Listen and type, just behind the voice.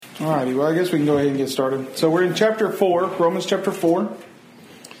Alrighty, well, I guess we can go ahead and get started. So we're in chapter 4, Romans chapter 4.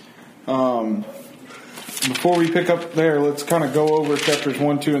 Before we pick up there, let's kind of go over chapters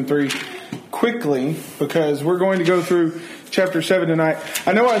 1, 2, and 3 quickly, because we're going to go through chapter 7 tonight.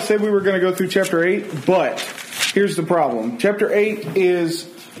 I know I said we were going to go through chapter 8, but here's the problem. Chapter 8 is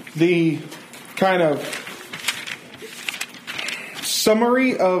the kind of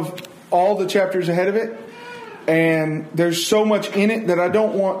summary of all the chapters ahead of it. And there's so much in it that I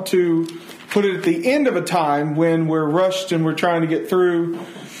don't want to put it at the end of a time when we're rushed and we're trying to get through,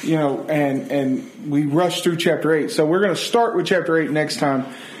 and we rush through chapter 8. So we're going to start with chapter 8 next time.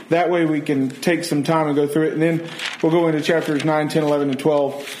 That way we can take some time and go through it. And then we'll go into chapters 9, 10, 11, and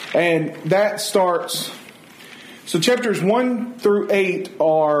 12. And that starts... So chapters 1 through 8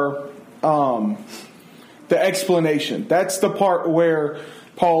 are the explanation. That's the part where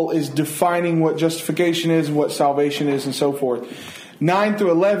Paul is defining what justification is and what salvation is and so forth. 9 through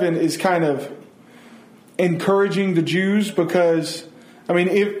 11 is kind of encouraging the Jews because,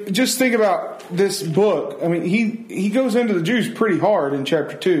 just think about this book. He goes into the Jews pretty hard in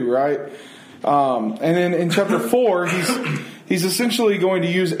chapter 2, right? And then in chapter 4, he's essentially going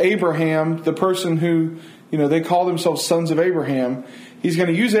to use Abraham, the person who, they call themselves sons of Abraham. He's going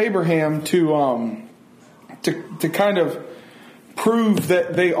to use Abraham to kind of prove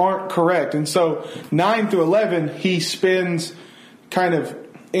that they aren't correct. And so 9 through 11, he spends kind of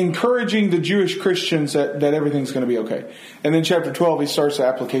encouraging the Jewish Christians that everything's going to be okay. And then chapter 12, he starts the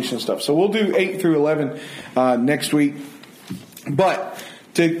application stuff. So we'll do 8 through 11 next week. But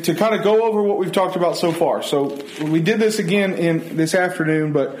to kind of go over what we've talked about so far. So we did this again in this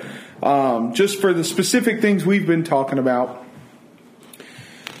afternoon, but just for the specific things we've been talking about.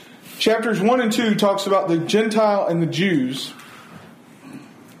 Chapters 1 and 2 talks about the Gentile and the Jews.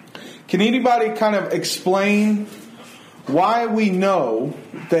 Can anybody kind of explain why we know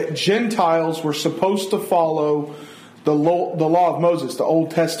that Gentiles were supposed to follow the law of Moses, the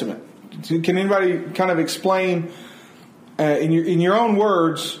Old Testament? Can anybody kind of explain in your own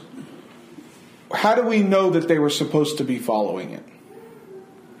words, how do we know that they were supposed to be following it?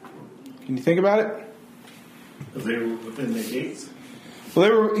 Can you think about it? Because they were within the gates? Well,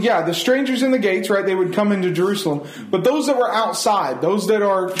 they were, the strangers in the gates, right? They would come into Jerusalem. But those that were outside, those that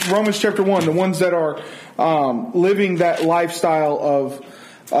are, Romans chapter 1, the ones that are living that lifestyle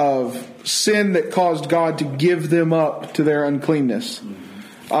of sin that caused God to give them up to their uncleanness.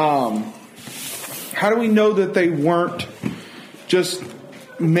 How do we know that they weren't just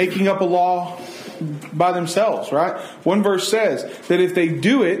making up a law by themselves, right? One verse says that if they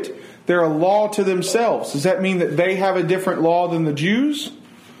do it, they're a law to themselves. Does that mean that they have a different law than the Jews?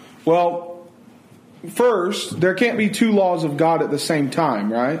 Well, first, there can't be two laws of God at the same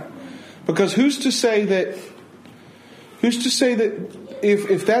time, right? Because who's to say that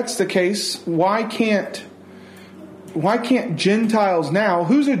if that's the case, why can't Gentiles now?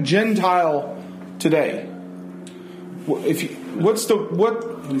 Who's a Gentile today? When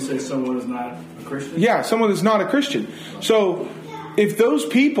you say someone is not a Christian? Yeah, someone is not a Christian. So if those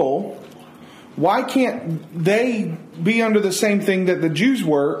people, why can't they be under the same thing that the Jews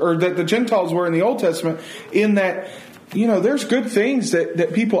were, or that the Gentiles were in the Old Testament, in that, there's good things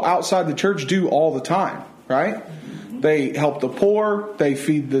that people outside the church do all the time, right? They help the poor, they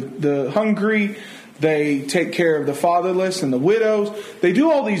feed the hungry, they take care of the fatherless and the widows. They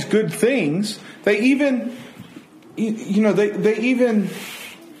do all these good things. They even, they even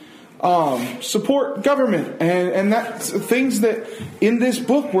support government, and that's things that in this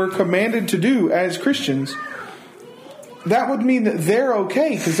book we're commanded to do as Christians. That would mean that they're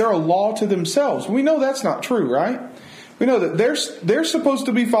okay because they're a law to themselves. We know that's not true, right? We know that they're supposed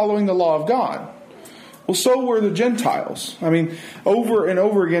to be following the law of God. Well, so were the Gentiles. Over and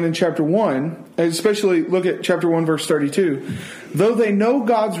over again in chapter 1, especially look at chapter 1 verse 32. Though they know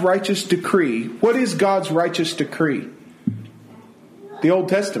God's righteous decree. What is God's righteous decree? The Old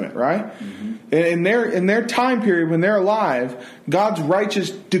Testament, right? Mm-hmm. In their time period when they're alive, God's righteous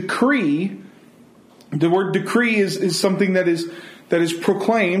decree, the word decree is something that is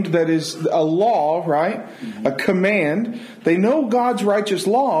proclaimed, that is a law, right? Mm-hmm. A command. They know God's righteous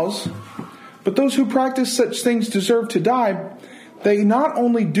laws, but those who practice such things deserve to die. They not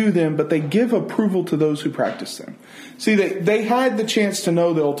only do them, but they give approval to those who practice them. See, they had the chance to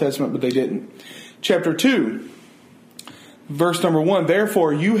know the Old Testament, but they didn't. Chapter 2. Verse number 1,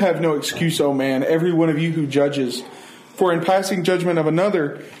 therefore you have no excuse, O man, every one of you who judges. For in passing judgment of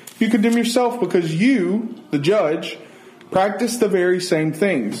another, you condemn yourself, because you, the judge, practice the very same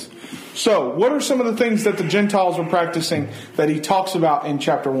things. So, what are some of the things that the Gentiles were practicing that he talks about in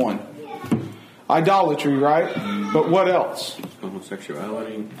chapter 1? Idolatry, right? But what else?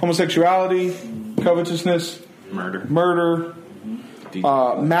 homosexuality, covetousness, murder,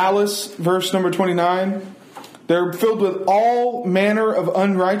 malice, verse number 29. They're filled with all manner of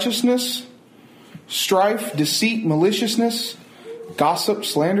unrighteousness, strife, deceit, maliciousness, gossip,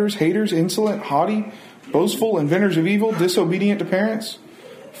 slanders, haters, insolent, haughty, boastful, inventors of evil, disobedient to parents,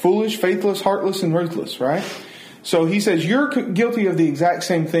 foolish, faithless, heartless, and ruthless, right? So he says, you're guilty of the exact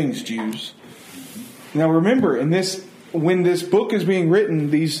same things, Jews. Now remember, when this book is being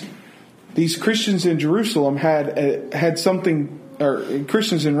written, these Christians in Jerusalem had something, or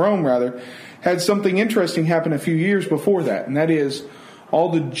Christians in Rome rather, had something interesting happen a few years before that, and that is all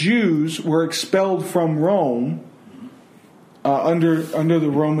the Jews were expelled from Rome under the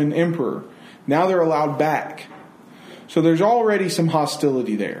Roman emperor. Now they're allowed back. So there's already some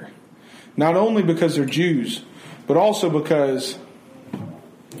hostility there. Not only because they're Jews, but also because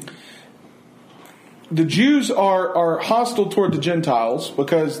the Jews are hostile toward the Gentiles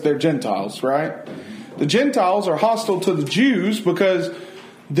because they're Gentiles, right? The Gentiles are hostile to the Jews because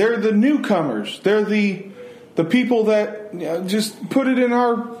they're the newcomers. They're the people that, just put it in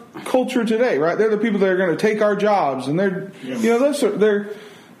our culture today, right? They're the people that are going to take our jobs, and they're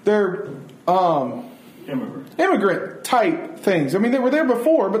immigrant type things. I mean, they were there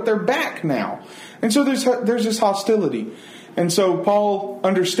before, but they're back now, and so there's this hostility, and so Paul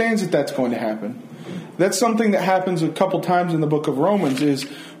understands that that's going to happen. That's something that happens a couple times in the book of Romans. Is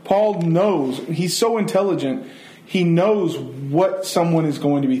Paul knows, he's so intelligent, he knows what someone is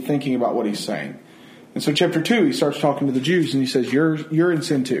going to be thinking about what he's saying. And so chapter 2, he starts talking to the Jews, and he says, you're in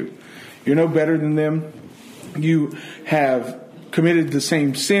sin too. You're no better than them. You have committed the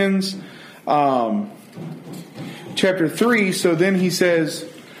same sins. Chapter 3, so then he says,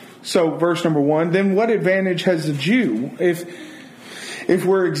 so verse number 1, then what advantage has the Jew? If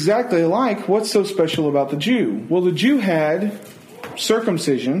we're exactly alike, what's so special about the Jew? Well, the Jew had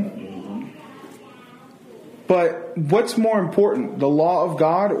circumcision, but what's more important, the law of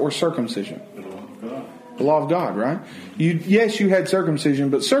God or circumcision? The law of God, right? Yes, you had circumcision,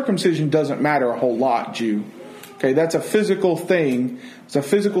 but circumcision doesn't matter a whole lot, Jew. Okay, that's a physical thing. It's a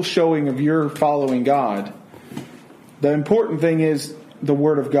physical showing of your following God. The important thing is the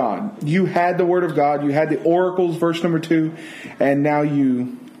Word of God. You had the Word of God. You had the oracles, verse number 2, and now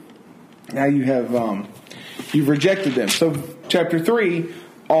you have you've rejected them. So chapter 3,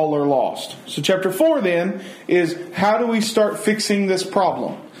 all are lost. So chapter 4 then is how do we start fixing this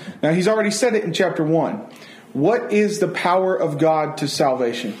problem? Now he's already said it in chapter 1. What is the power of God to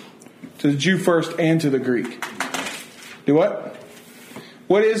salvation? To the Jew first and to the Greek. Do what?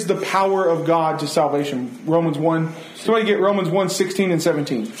 What is the power of God to salvation? Romans 1. Somebody get Romans 1, 16 and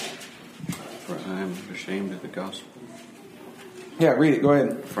 17. For I am not ashamed of the gospel. Yeah, read it. Go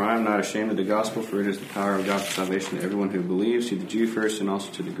ahead. For I am not ashamed of the gospel, for it is the power of God for salvation to everyone who believes, to the Jew first and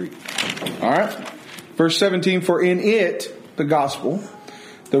also to the Greek. All right. Verse 17, for in it, the gospel,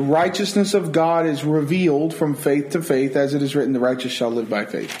 the righteousness of God is revealed from faith to faith, as it is written, the righteous shall live by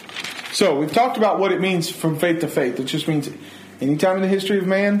faith. So we've talked about what it means from faith to faith. It just means any time in the history of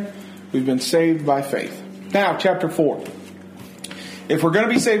man, we've been saved by faith. Now, chapter 4. If we're going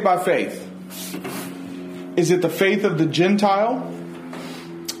to be saved by faith, is it the faith of the Gentile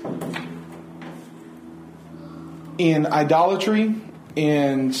in idolatry,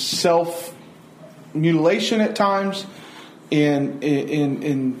 in self-mutilation at times,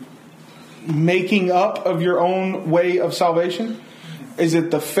 in making up of your own way of salvation? Is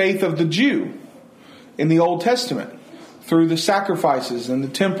it the faith of the Jew in the Old Testament through the sacrifices and the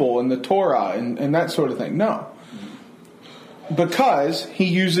temple and the Torah and that sort of thing? No. Because he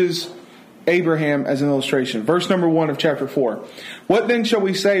uses Abraham as an illustration. Verse number 1 of chapter 4. What then shall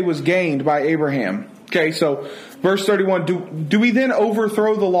we say was gained by Abraham? Okay, so verse 31. Do we then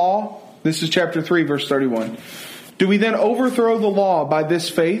overthrow the law? This is chapter 3, verse 31. Do we then overthrow the law by this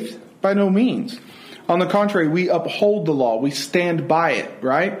faith? By no means. On the contrary, we uphold the law. We stand by it,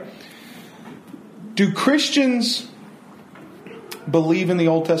 right? Do Christians believe in the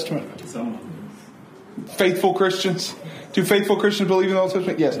Old Testament? Some. Faithful Christians? Do faithful Christians believe in the Old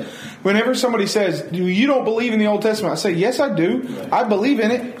Testament? Yes. Whenever somebody says, you don't believe in the Old Testament, I say, yes, I do. I believe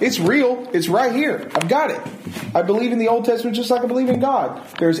in it. It's real. It's right here. I've got it. I believe in the Old Testament just like I believe in God.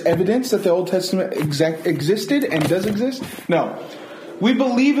 There's evidence that the Old Testament existed and does exist. No. We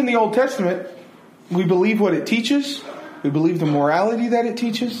believe in the Old Testament. We believe what it teaches. We believe the morality that it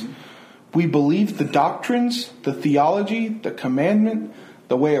teaches. We believe the doctrines, the theology, the commandment,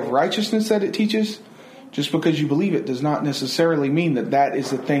 the way of righteousness that it teaches. Just because you believe it does not necessarily mean that that is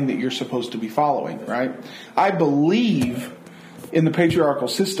the thing that you're supposed to be following, right? I believe in the patriarchal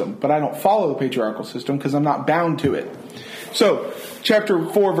system, but I don't follow the patriarchal system because I'm not bound to it. So, chapter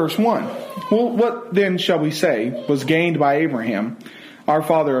 4, verse 1. Well, what then shall we say was gained by Abraham, our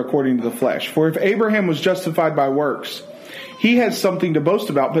father according to the flesh? For if Abraham was justified by works, he has something to boast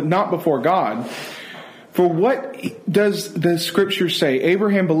about, but not before God. For what does the scripture say?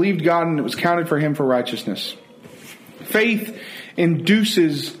 Abraham believed God and it was counted for him for righteousness. Faith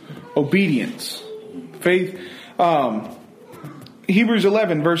induces obedience. Faith, Hebrews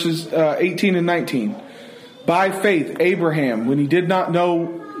 11 verses 18 and 19. By faith, Abraham, when he did not know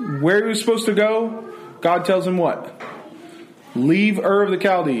where he was supposed to go, God tells him what? Leave Ur of the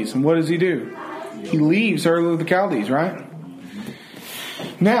Chaldees. And what does he do? He leaves Ur of the Chaldees, right?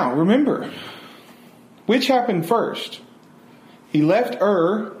 Now, remember, which happened first? He left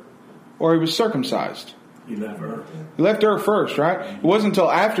Ur or he was circumcised? He left Ur. He left Ur first, right? It wasn't until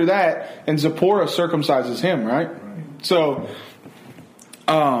after that and Zipporah circumcises him, right? So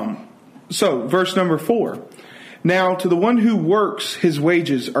verse number 4. Now to the one who works, his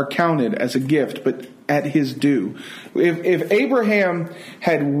wages are counted as a gift, but at his due. If Abraham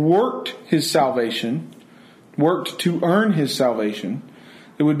had worked his salvation, worked to earn his salvation,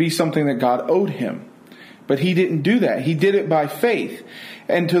 it would be something that God owed him. But he didn't do that. He did it by faith.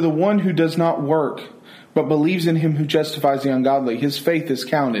 And to the one who does not work, but believes in him who justifies the ungodly, his faith is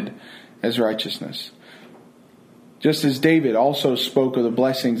counted as righteousness. Just as David also spoke of the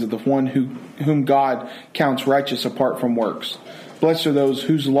blessings of the one whom God counts righteous apart from works. Blessed are those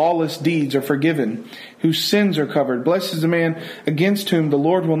whose lawless deeds are forgiven, whose sins are covered. Blessed is the man against whom the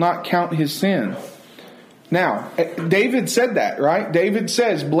Lord will not count his sin. Now, David said that, right? David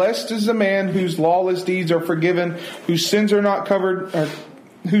says, blessed is the man whose lawless deeds are forgiven, whose sins are not covered, or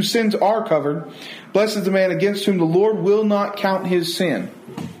whose sins are covered. Blessed is the man against whom the Lord will not count his sin.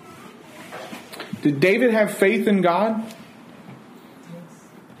 Did David have faith in God?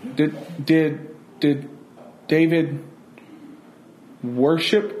 Did David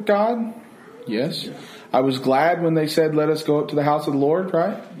worship God? Yes. I was glad when they said, let us go up to the house of the Lord,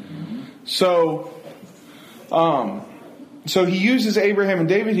 right? Mm-hmm. So he uses Abraham and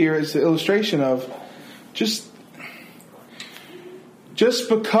David here as the illustration of just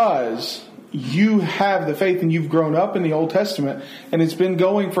because you have the faith and you've grown up in the Old Testament and it's been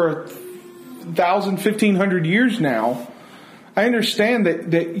going for 1,000, 1,500 years now, I understand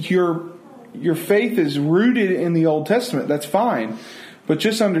that your faith is rooted in the Old Testament. That's fine. But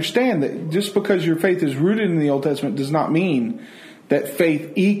just understand that just because your faith is rooted in the Old Testament does not mean that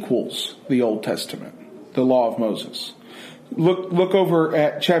faith equals the Old Testament, the law of Moses. Look over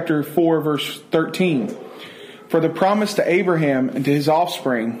at chapter 4, verse 13. For the promise to Abraham and to his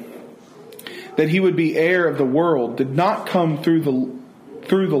offspring that he would be heir of the world did not come through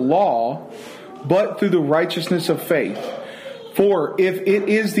the law, but through the righteousness of faith. For if it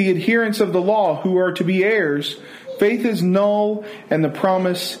is the adherents of the law who are to be heirs, faith is null and the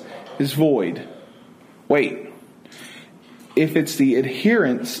promise is void. Wait. If it's the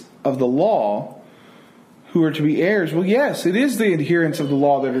adherents of the law who are to be heirs, well, yes, it is the adherents of the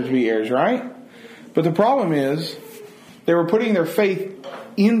law that are to be heirs, right? But the problem is they were putting their faith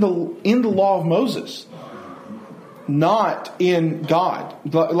in the law of Moses, not in God.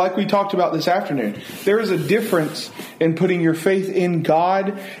 Like we talked about this afternoon, there is a difference in putting your faith in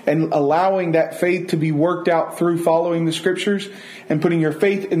God and allowing that faith to be worked out through following the Scriptures, and putting your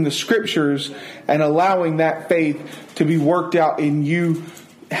faith in the Scriptures and allowing that faith to be worked out in you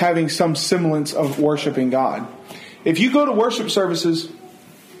having some semblance of worshiping God. If you go to worship services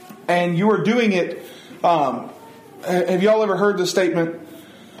and you are doing it, have y'all ever heard the statement,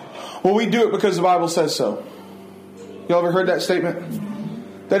 well, we do it because the Bible says so? Y'all ever heard that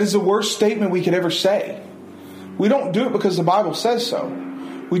statement? That is the worst statement we could ever say. We don't do it because the Bible says so.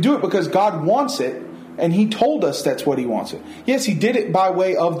 We do it because God wants it, and He told us that's what He wants it. Yes, He did it by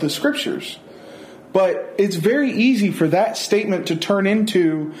way of the Scriptures. But it's very easy for that statement to turn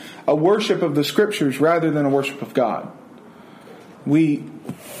into a worship of the Scriptures rather than a worship of God. We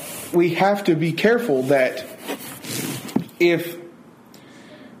have to be careful that if,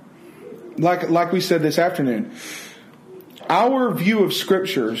 like we said this afternoon, our view of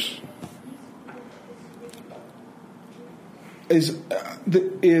Scriptures is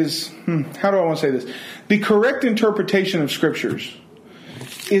how do I want to say this? The correct interpretation of Scriptures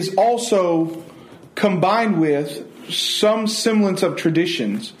is also combined with some semblance of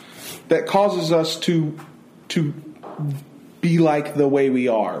traditions that causes us to be like the way we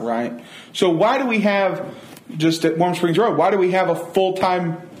are, right? So why do we have, just at Warm Springs Road, why do we have a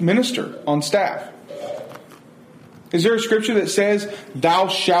full-time minister on staff? Is there a scripture that says, thou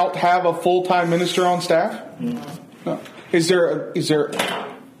shalt have a full-time minister on staff? No. Is there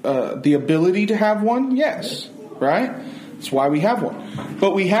the ability to have one? Yes. Right? That's why we have one.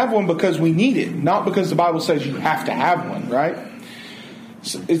 But we have one because we need it, not because the Bible says you have to have one, right?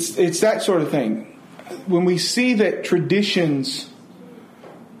 So it's that sort of thing. When we see that traditions,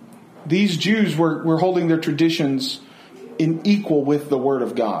 these Jews were holding their traditions in equal with the Word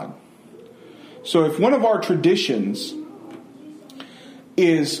of God. So if one of our traditions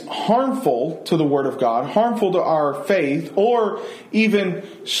is harmful to the Word of God, harmful to our faith, or even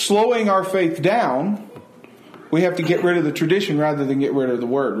slowing our faith down, we have to get rid of the tradition rather than get rid of the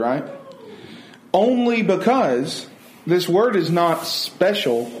Word, right? Only because this Word is not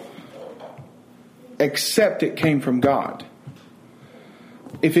special except it came from God.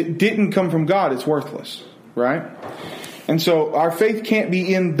 If it didn't come from God, it's worthless, right? And so our faith can't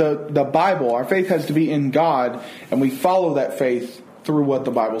be in the Bible. Our faith has to be in God, and we follow that faith through what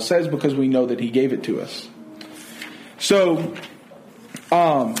the Bible says because we know that He gave it to us. So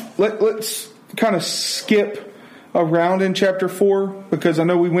let's kind of skip around in chapter 4 because I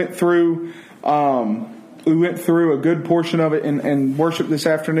know we went through a good portion of it in worship this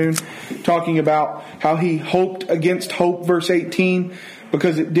afternoon, talking about how he hoped against hope, verse 18,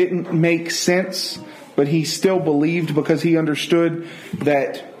 because it didn't make sense, but he still believed because he understood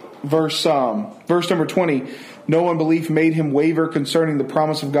that verse number 20, no unbelief made him waver concerning the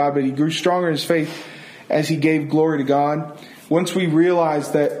promise of God, but he grew stronger in his faith as he gave glory to God. Once we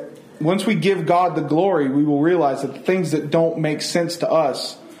give God the glory, we will realize that the things that don't make sense to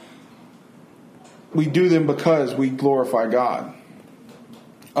us, we do them because we glorify God.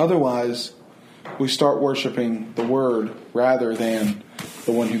 Otherwise, we start worshiping the Word rather than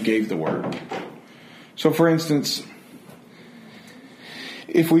the one who gave the Word. So, for instance,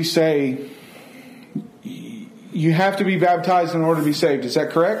 if we say, you have to be baptized in order to be saved, is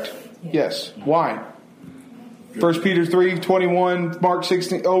that correct? Yes. Why? 1 Peter 3:21, Mark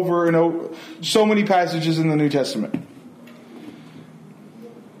 16, over and over. So many passages in the New Testament.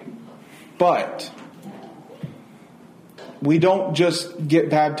 But we don't just get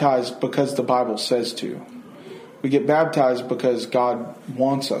baptized because the Bible says to. We get baptized because God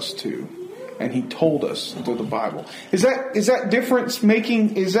wants us to, and He told us through the Bible. Is that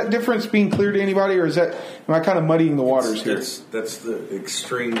difference being clear to anybody, or am I kind of muddying the waters here? That's the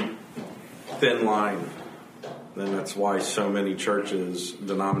extreme thin line, and that's why so many churches,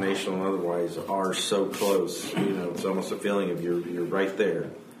 denominational and otherwise, are so close. It's almost a feeling of you're right there.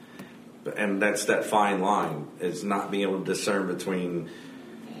 And that's that fine line, is not being able to discern between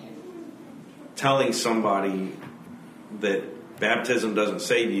telling somebody that baptism doesn't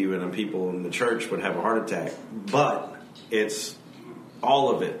save you, and then people in the church would have a heart attack. But it's all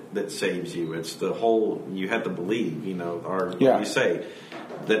of it that saves you. It's the whole, you have to believe, you say,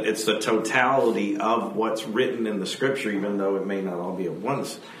 that it's the totality of what's written in the Scripture, even though it may not all be at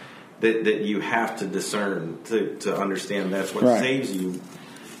once, that you have to discern to understand that's what saves you.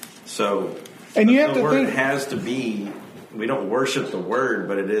 So, and you have the to Word think, has to be, we don't worship the Word,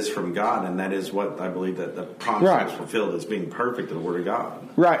 but it is from God, and that is what I believe that the promise is fulfilled as being perfect in the Word of God.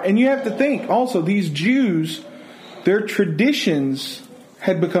 Right, and you have to think also, these Jews, their traditions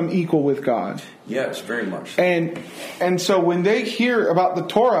had become equal with God. Yes, very much. And so when they hear about the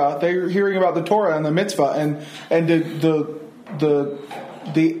Torah, they're hearing about the Torah and the mitzvah and the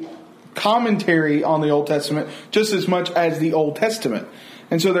commentary on the Old Testament just as much as the Old Testament.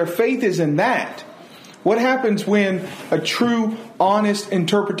 And so their faith is in that. What happens when a true, honest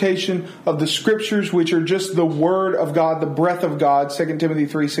interpretation of the Scriptures, which are just the Word of God, the breath of God, 2 Timothy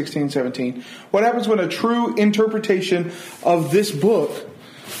 3:16-17. What happens when a true interpretation of this book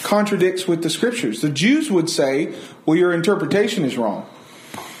contradicts with the Scriptures? The Jews would say, well, your interpretation is wrong.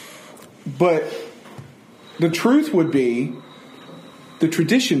 But the truth would be, the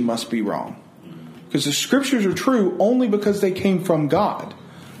tradition must be wrong. Because the Scriptures are true only because they came from God.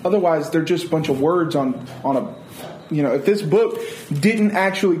 Otherwise, they're just a bunch of words on a, if this book didn't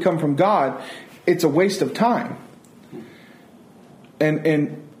actually come from God, it's a waste of time.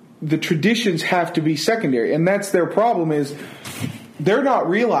 And the traditions have to be secondary. And that's their problem, is they're not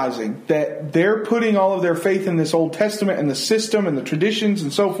realizing that they're putting all of their faith in this Old Testament and the system and the traditions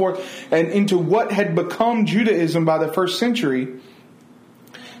and so forth, and into what had become Judaism by the first century.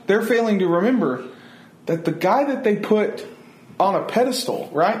 They're failing to remember that the guy that they put on a pedestal,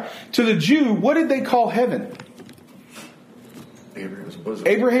 right? To the Jew, what did they call heaven? Abraham's bosom.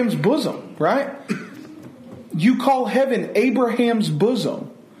 Abraham's bosom, right? You call heaven Abraham's bosom.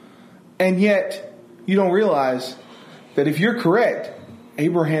 And yet, you don't realize that if you're correct,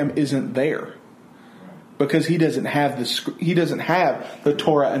 Abraham isn't there. Because he doesn't have the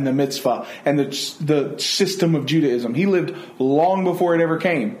Torah and the mitzvah and the system of Judaism. He lived long before it ever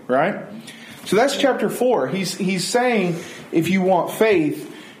came, right? So that's chapter 4. He's saying if you want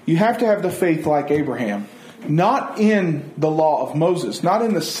faith, you have to have the faith like Abraham. Not in the law of Moses, not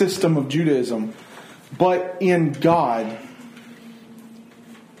in the system of Judaism, but in God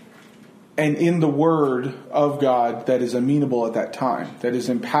and in the Word of God that is amenable at that time, that is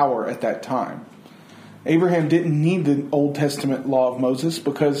in power at that time. Abraham didn't need the Old Testament law of Moses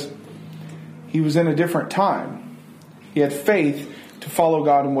because he was in a different time. He had faith to follow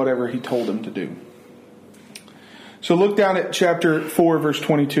God in whatever He told him to do. So look down at chapter 4, verse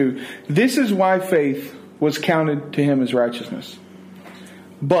 22. This is why faith was counted to him as righteousness.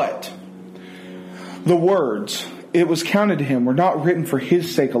 But the words, it was counted to him, were not written for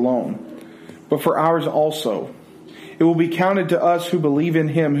his sake alone, but for ours also. It will be counted to us who believe in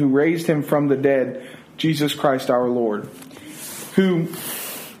Him who raised Him from the dead, Jesus Christ our Lord, who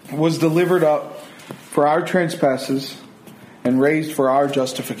was delivered up for our trespasses and raised for our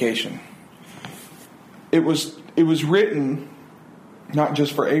justification. It was written not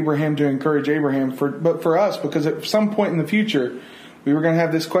just for Abraham to encourage Abraham, but for us, because at some point in the future, we were going to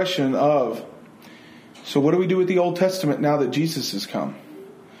have this question of, so what do we do with the Old Testament now that Jesus has come?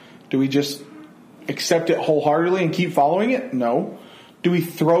 Do we just accept it wholeheartedly and keep following it? No. Do we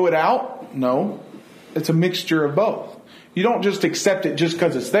throw it out? No. It's a mixture of both. You don't just accept it just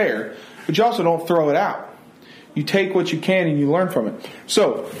because it's there, but you also don't throw it out. You take what you can and you learn from it.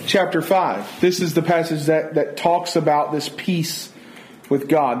 So, chapter 5. This is the passage that talks about this peace with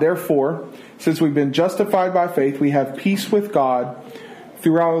God. Therefore, since we've been justified by faith, we have peace with God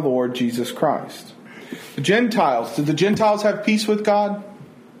through our Lord Jesus Christ. The Gentiles, did the Gentiles have peace with God?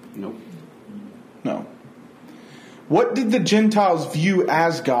 Nope. No. What did the Gentiles view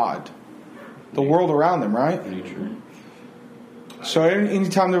as God? The world around them, right? Nature. So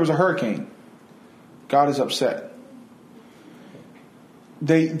anytime there was a hurricane, God is upset.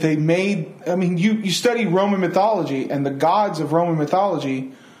 They made, I mean, you study Roman mythology, and the gods of Roman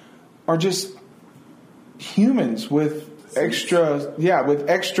mythology are just humans with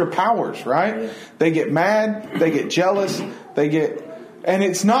extra powers, right? Yeah. They get mad, they get jealous, and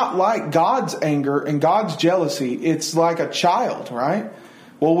it's not like God's anger and God's jealousy. It's like a child, right?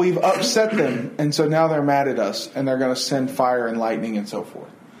 Well, we've upset them, and so now they're mad at us, and they're going to send fire and lightning and so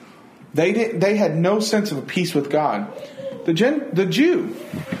forth. They had no sense of a peace with God. The Jew,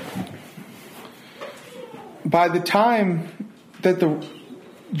 by the time that the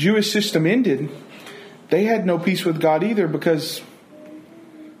Jewish system ended, they had no peace with God either, because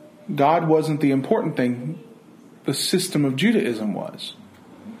God wasn't the important thing. The system of Judaism was.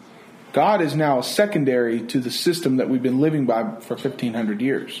 God is now secondary to the system that we've been living by for 1,500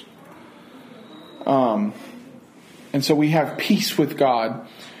 years. And so we have peace with God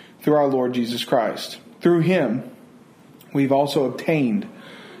through our Lord Jesus Christ. Through Him, we've also obtained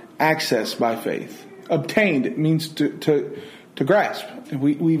access by faith. Obtained means to grasp.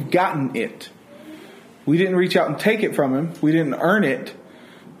 We've gotten it. We didn't reach out and take it from Him. We didn't earn it.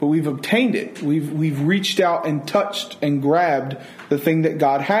 But we've obtained it. We've reached out and touched and grabbed the thing that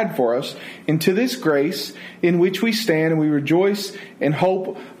God had for us into this grace in which we stand, and we rejoice in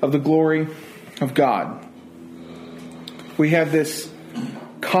hope of the glory of God. We have this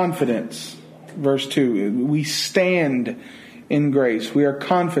confidence. Verse 2. We stand in grace. We are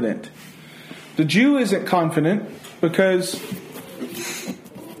confident. The Jew isn't confident because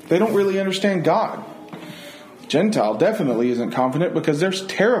they don't really understand God. Gentile definitely isn't confident because they're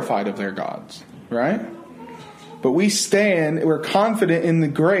terrified of their gods, right? But we stand, we're confident in the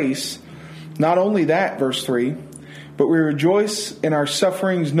grace. Not only that, verse 3, but we rejoice in our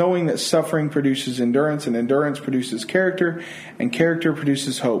sufferings, knowing that suffering produces endurance, and endurance produces character, and character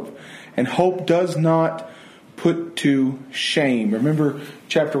produces hope. And hope does not put to shame. Remember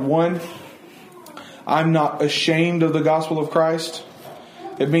chapter 1? I'm not ashamed of the gospel of Christ.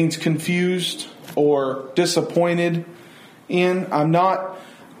 It means confused or disappointed in.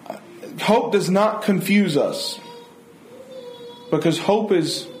 Hope does not confuse us. Because hope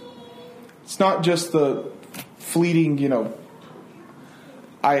it's not just the fleeting,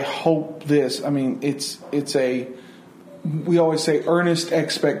 I hope this. I mean, we always say earnest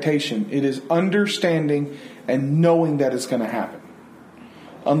expectation. It is understanding and knowing that it's going to happen.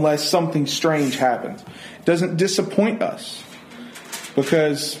 Unless something strange happens. It doesn't disappoint us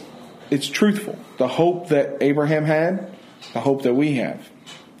because it's truthful. The hope that Abraham had, the hope that we have.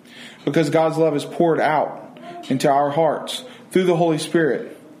 Because God's love is poured out into our hearts through the Holy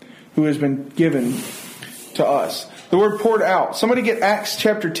Spirit who has been given to us. The word poured out. Somebody get Acts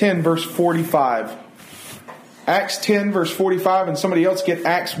chapter 10 verse 45. Acts 10 verse 45, and somebody else get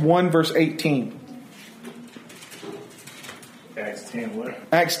Acts 1 verse 18. Acts 10 what?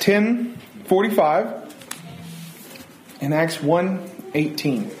 Acts 10 45 and Acts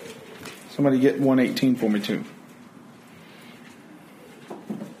 1:18. Somebody get 1:18 for me too.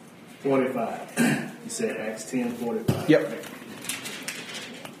 45. You said Acts 10:45. Yep.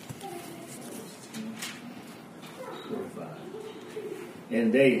 45.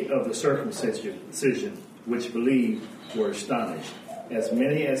 And they of the circumcision which believed were astonished, as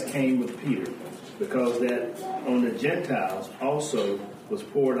many as came with Peter, because that on the Gentiles also was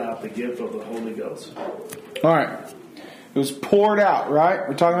poured out the gift of the Holy Ghost. All right. It was poured out, right?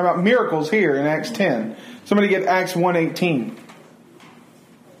 We're talking about miracles here in Acts 10. Somebody get Acts 1:18.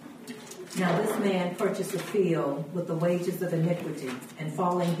 Now this man purchased a field with the wages of iniquity, and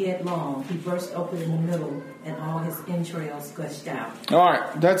falling headlong, he burst open in the middle, and all his entrails gushed out. All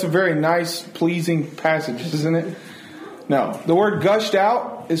right. That's a very nice, pleasing passage, isn't it? No. The word gushed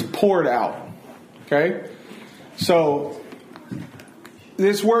out is poured out. Okay? So,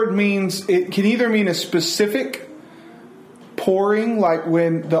 this word means, it can either mean a specific pouring, like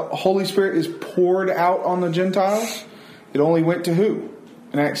when the Holy Spirit is poured out on the Gentiles. It only went to who?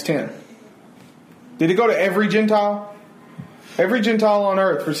 In Acts 10. Did it go to every Gentile? Every Gentile on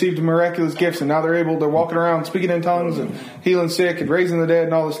earth received miraculous gifts, and now they're walking around speaking in tongues and healing sick and raising the dead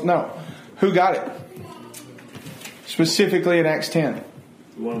and all this. No. Who got it? Specifically in Acts 10.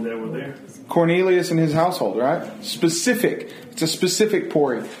 The ones that were there? Cornelius and his household, right? Specific. It's a specific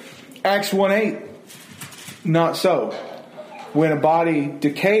pouring. Acts 1:8. Not so. When a body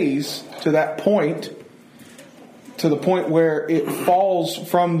decays to that point, to the point where it falls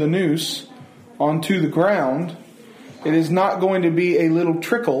from the noose onto the ground, it is not going to be a little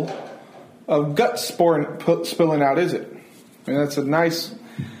trickle of gut spilling out, is it? I mean, that's a nice,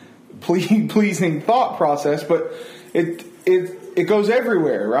 pleasing thought process, but it goes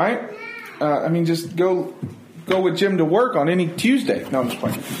everywhere, right? I mean, just go with Jim to work on any Tuesday. No, I'm just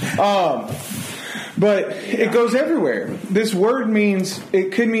playing. But it goes everywhere. This word means,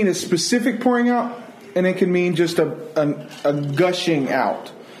 it could mean a specific pouring out, and it can mean just a gushing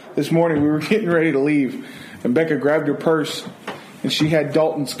out. This morning we were getting ready to leave, and Becca grabbed her purse, and she had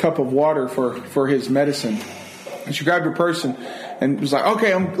Dalton's cup of water for his medicine. And she grabbed her purse and was like,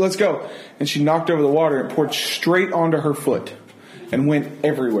 okay, let's go. And she knocked over the water, and it poured straight onto her foot and went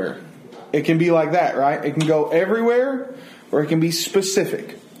everywhere. It can be like that, right? It can go everywhere, or it can be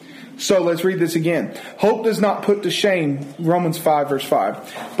specific. So let's read this again. Hope does not put to shame, Romans 5 verse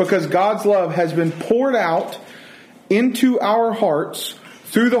 5, because God's love has been poured out into our hearts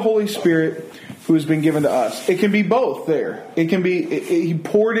through the Holy Spirit who has been given to us. It can be both there. It can be, He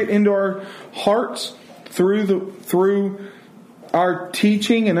poured it into our hearts through our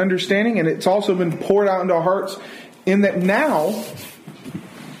teaching and understanding, and it's also been poured out into our hearts in that now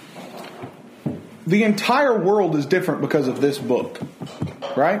the entire world is different because of this book,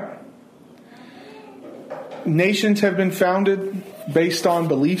 right? Nations have been founded based on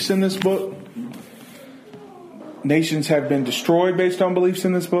beliefs in this book. Nations have been destroyed based on beliefs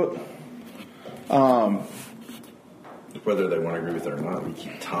in this book. Whether they want to agree with it or not, we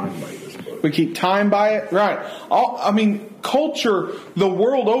keep time by this book. We keep time by it, right? Culture the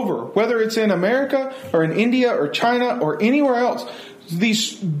world over, whether it's in America or in India or China or anywhere else,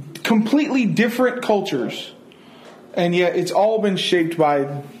 these completely different cultures. And yet it's all been shaped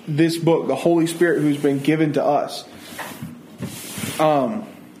by this book, the Holy Spirit who's been given to us.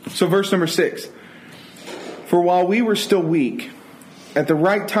 So verse number 6. For while we were still weak, at the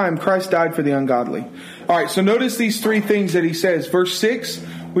right time Christ died for the ungodly. All right, so notice these three things that he says. Verse 6,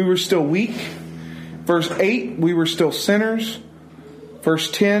 we were still weak. Verse 8, we were still sinners. Verse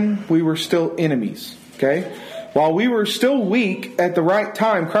 10, we were still enemies. Okay? While we were still weak, at the right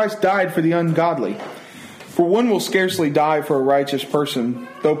time Christ died for the ungodly. For one will scarcely die for a righteous person,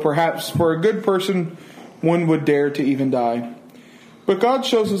 though perhaps for a good person one would dare to even die. But God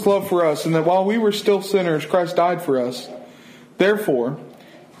shows His love for us, in that while we were still sinners, Christ died for us. Therefore,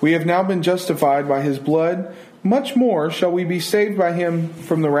 we have now been justified by His blood. Much more shall we be saved by Him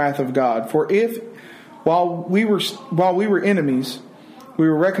from the wrath of God. For if, while we were enemies, we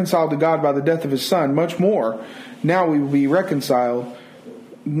were reconciled to God by the death of His Son, much more now we will be reconciled.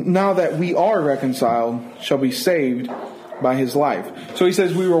 Now that we are reconciled, shall be saved by His life. So he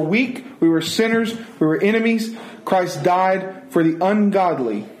says we were weak, we were sinners, we were enemies. Christ died for the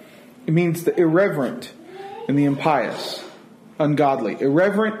ungodly. It means the irreverent and the impious. Ungodly.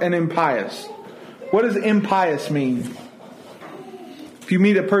 Irreverent and impious. What does impious mean? If you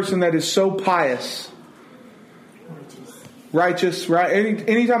meet a person that is so pious, righteous, right?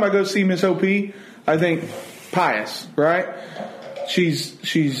 Anytime I go see Miss OP, I think pious, right?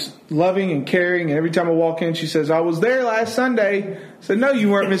 She's loving and caring, and every time I walk in, she says, I was there last Sunday. I said, no, you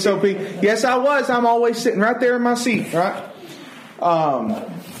weren't, Miss OP. Yes, I was. I'm always sitting right there in my seat, right?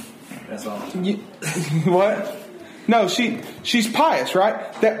 That's all. What? No, she's pious,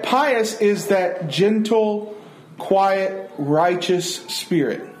 right? That pious is that gentle, quiet, righteous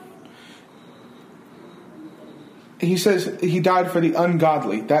spirit. He says he died for the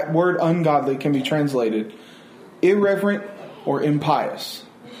ungodly. That word ungodly can be translated irreverent or impious.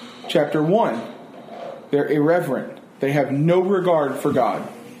 Chapter 1, they're irreverent. They have no regard for God.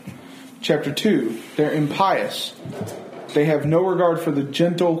 Chapter 2, they're impious. They have no regard for the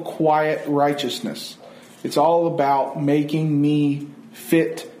gentle, quiet righteousness. It's all about making me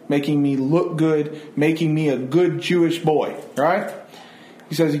fit, making me look good, making me a good Jewish boy, right?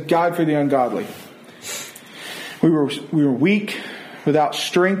 He says he died for the ungodly. We were weak, without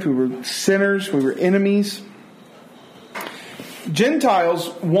strength. We were sinners. We were enemies. Gentiles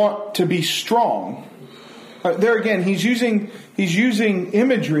want to be strong. There again, he's using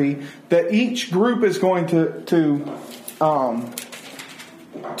imagery that each group is going to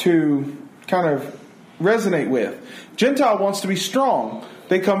kind of resonate with. Gentile wants to be strong.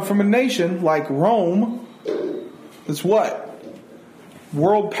 They come from a nation like Rome. That's what?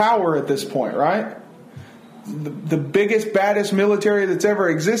 World power at this point, right? The biggest, baddest military that's ever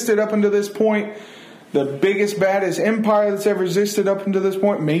existed up until this point. The biggest, baddest empire that's ever existed up until this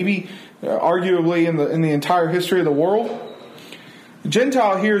point. Maybe, arguably, in the entire history of the world. The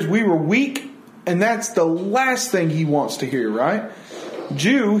Gentile hears we were weak, and that's the last thing he wants to hear, right?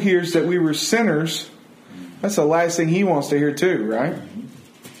 Jew hears that we were sinners. That's the last thing he wants to hear too, right?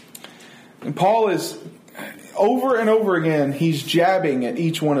 And Paul is, over and over again, he's jabbing at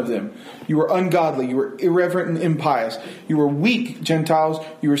each one of them. You were ungodly. You were irreverent and impious. You were weak, Gentiles.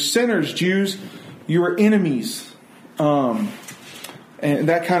 You were sinners, Jews. You were enemies. And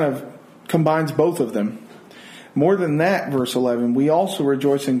that kind of combines both of them. More than that, verse 11, we also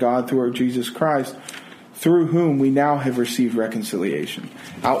rejoice in God through our Jesus Christ, through whom we now have received reconciliation.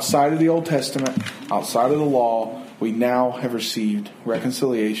 Outside of the Old Testament, outside of the law, we now have received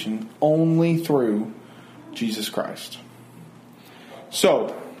reconciliation only through Jesus Christ.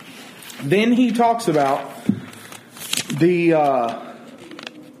 So, then he talks about the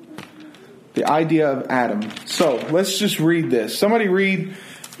idea of Adam. So, let's just read this. Somebody read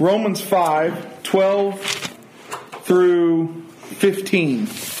Romans 5:12 through 15.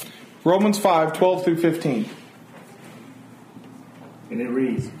 Romans 5:12 through 15. And it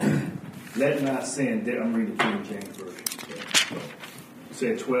reads, let not sin, I'm reading King James Version. You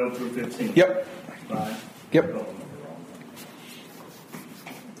said 12 through 15? Yep. 5? Yep. Oh,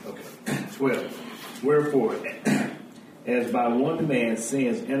 okay. 12. Wherefore, as by one man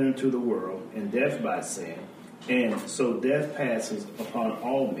sins enter into the world, and death by sin, and so death passes upon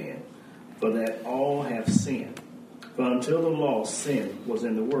all men, for that all have sinned. For until the law, sin was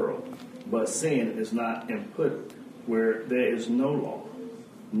in the world, but sin is not input where there is no law.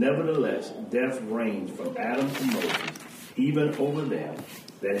 Nevertheless, death reigned from Adam to Moses, even over them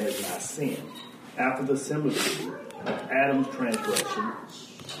that has not sinned. After the similitude of Adam's transgression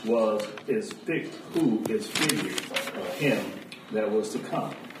who is figured of him that was to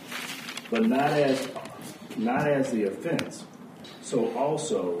come, but not as the offense, so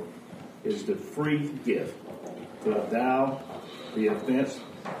also is the free gift. For thou the offense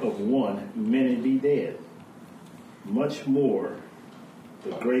of one, many be dead. Much more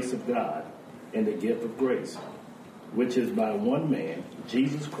the grace of God and the gift of grace, which is by one man,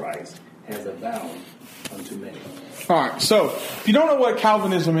 Jesus Christ, has abounded unto many. All right. So, if you don't know what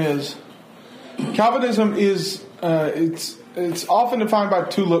Calvinism is it's often defined by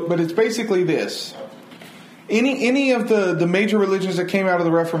tulip, but it's basically this. Any of the major religions that came out of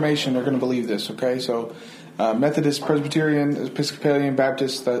the Reformation are going to believe this. Okay, so Methodist, Presbyterian, Episcopalian,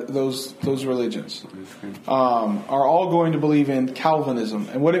 Baptist, those religions are all going to believe in Calvinism.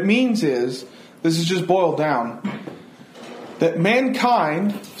 And what it means is, this is just boiled down, that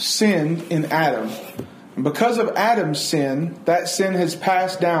mankind sinned in Adam. And because of Adam's sin, that sin has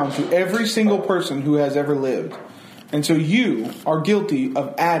passed down to every single person who has ever lived. And so you are guilty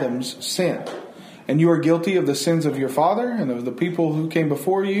of Adam's sin. And you are guilty of the sins of your father and of the people who came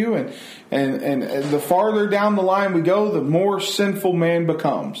before you. And the farther down the line we go, the more sinful man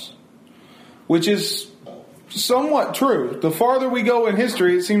becomes. Which is somewhat true. The farther we go in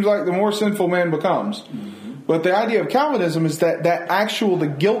history, it seems like the more sinful man becomes. Mm-hmm. But the idea of Calvinism is that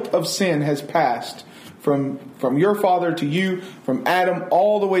the guilt of sin has passed from your father to you, from Adam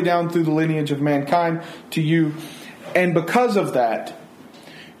all the way down through the lineage of mankind to you. And because of that,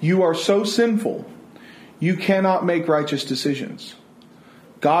 you are so sinful, you cannot make righteous decisions.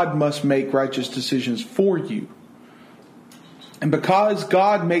 God must make righteous decisions for you. And because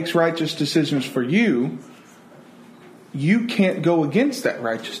God makes righteous decisions for you, you can't go against that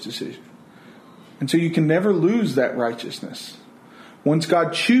righteous decision. And so you can never lose that righteousness. Once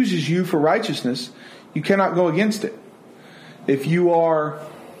God chooses you for righteousness, you cannot go against it. If you are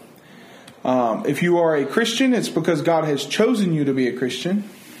a Christian, it's because God has chosen you to be a Christian.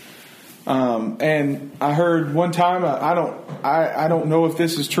 And I heard one time, I don't know if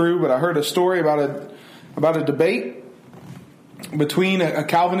this is true, but I heard a story about a debate between a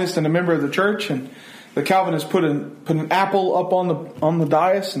Calvinist and a member of the church, and the Calvinist put an apple up on the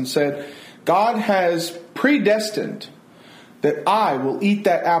dais and said, God has predestined that I will eat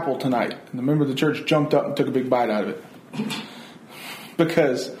that apple tonight. And the member of the church jumped up and took a big bite out of it.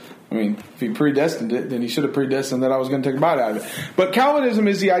 Because, if he predestined it, then he should have predestined that I was going to take a bite out of it. But Calvinism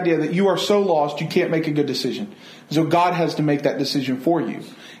is the idea that you are so lost you can't make a good decision. So God has to make that decision for you.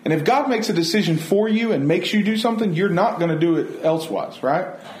 And if God makes a decision for you and makes you do something, you're not going to do it elsewise,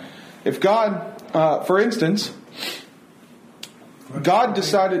 right? If God, for instance, God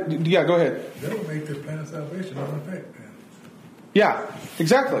decided... Yeah, go ahead. That would make the plan of salvation on effect. Yeah,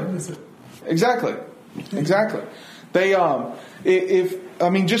 exactly. Exactly. They,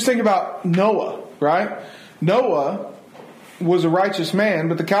 just think about Noah, right? Noah was a righteous man,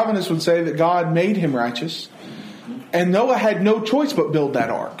 but the Calvinists would say that God made him righteous. And Noah had no choice but build that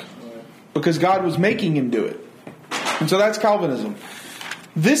ark because God was making him do it. And so that's Calvinism.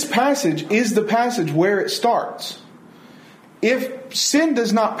 This passage is the passage where it starts. If sin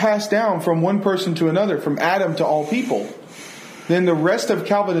does not pass down from one person to another, from Adam to all people, then the rest of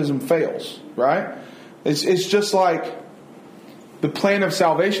Calvinism fails, right? It's just like the plan of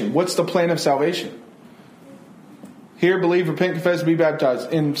salvation. What's the plan of salvation? Hear, believe, repent, confess, be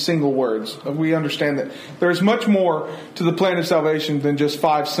baptized in single words. We understand that there's much more to the plan of salvation than just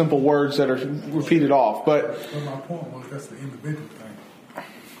 5 simple words that are repeated off. But my point was that's the individual thing.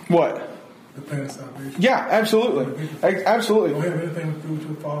 What? The plan of salvation. Yeah, absolutely. Absolutely. Don't have anything to do with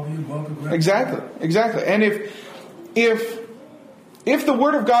your father, your mother, grandmother. Exactly. And if the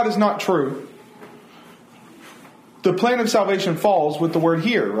word of God is not true, the plan of salvation falls with the word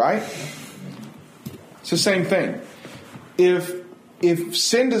here, right? It's the same thing. If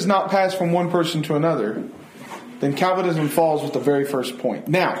sin does not pass from one person to another, then Calvinism falls with the very first point.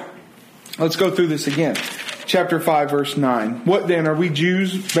 Now, let's go through this again. Chapter 5, verse 9. What then? Are we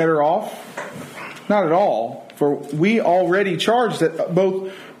Jews better off? Not at all. For we already charge that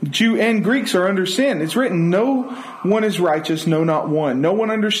both Jew and Greeks are under sin. It's written, no one is righteous, no, not one. No one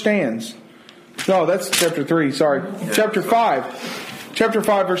understands. No, that's chapter 3, sorry. Chapter 5. Chapter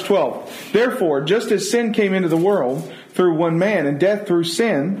 5, verse 12. Therefore, just as sin came into the world through one man, and death through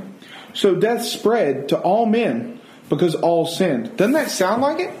sin, so death spread to all men because all sinned. Doesn't that sound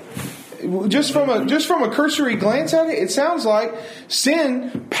like it? Just from a cursory glance at it, it sounds like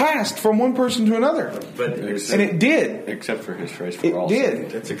sin passed from one person to another. And it did. Except for his Christ for all. It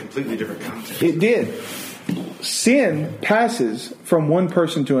did. That's a completely different context. It did. Sin passes from one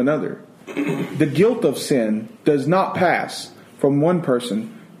person to another. The guilt of sin does not pass from one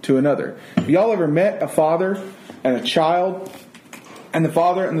person to another. Have y'all ever met a father and a child, and the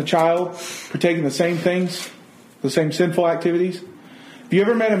father and the child partaking the same things, the same sinful activities? Have you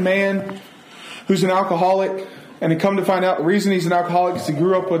ever met a man who's an alcoholic, and come to find out the reason he's an alcoholic is he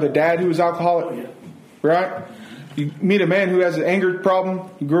grew up with a dad who was alcoholic? Right? You meet a man who has an anger problem.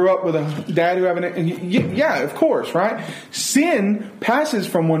 You grew up with a dad who have an... Yeah, of course, right? Sin passes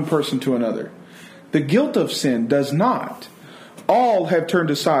from one person to another. The guilt of sin does not. All have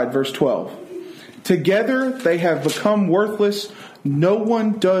turned aside, verse 12. Together they have become worthless. No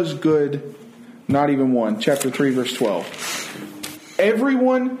one does good, not even one. Chapter 3, verse 12.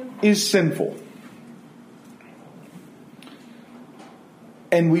 Everyone is sinful.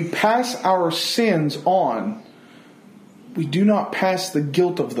 And we pass our sins on. We do not pass the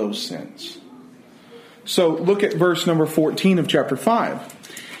guilt of those sins. So look at verse number 14 of chapter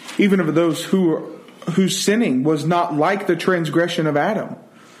 5. Even of those whose sinning was not like the transgression of Adam,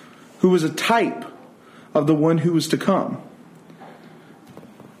 who was a type of the one who was to come.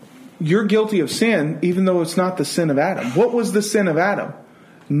 You're guilty of sin, even though it's not the sin of Adam. What was the sin of Adam?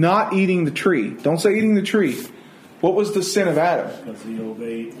 Not eating the tree. Don't say eating the tree. What was the sin of Adam? Because he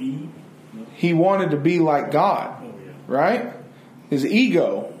obeyed Eve. No. He wanted to be like God. Right? His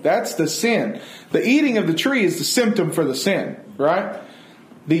ego. That's the sin. The eating of the tree is the symptom for the sin. Right?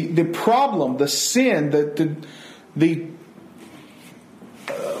 The problem, the sin, the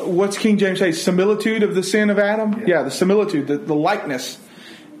what's King James say? Similitude of the sin of Adam? Yeah, the similitude, the likeness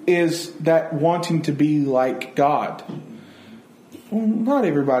is that wanting to be like God. Well, not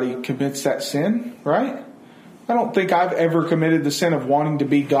everybody commits that sin, right? I don't think I've ever committed the sin of wanting to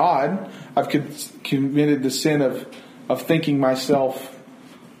be God. I've committed the sin of thinking myself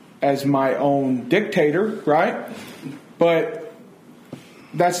as my own dictator, right? But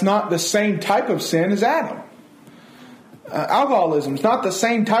that's not the same type of sin as Adam. Alcoholism is not the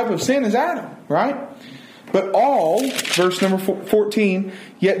same type of sin as Adam, right? But all, verse number 14,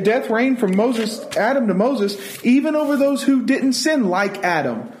 yet death reigned from Adam to Moses, even over those who didn't sin like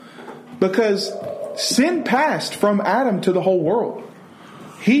Adam. Because sin passed from Adam to the whole world.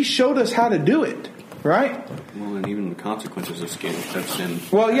 He showed us how to do it, right? Well, and even the consequences of sin.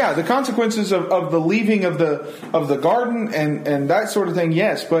 Well, yeah, the consequences of the leaving of the garden and that sort of thing,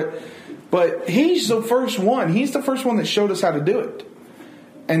 yes. But he's the first one. He's the first one that showed us how to do it.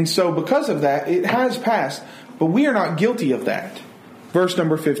 And so because of that, it has passed. But we are not guilty of that. Verse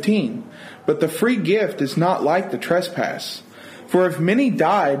number 15. But the free gift is not like the trespass. For if many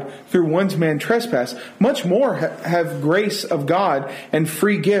died through one man's trespass, much more have grace of God and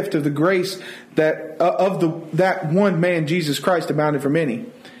free gift of the grace that that one man, Jesus Christ, abounded for many.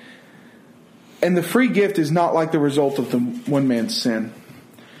 And the free gift is not like the result of the one man's sin.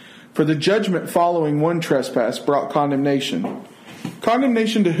 For the judgment following one trespass brought condemnation.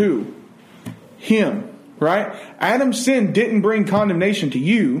 Condemnation to who? Him, right? Adam's sin didn't bring condemnation to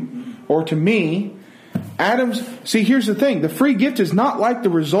you or to me. See, here's the thing. The free gift is not like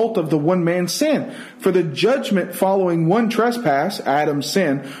the result of the one man's sin. For the judgment following one trespass, Adam's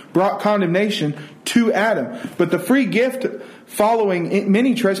sin, brought condemnation to Adam. But the free gift following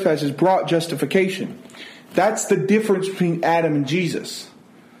many trespasses brought justification. That's the difference between Adam and Jesus.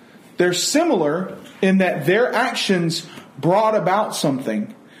 They're similar in that their actions brought about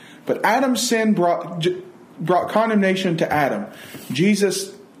something. But Adam's sin brought condemnation to Adam.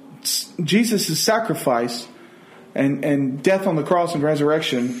 Jesus' sacrifice and death on the cross and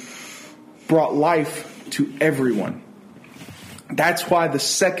resurrection brought life to everyone. That's why the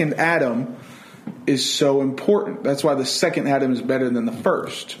second Adam is so important. That's why the second Adam is better than the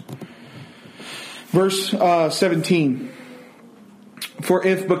first. Verse 17. For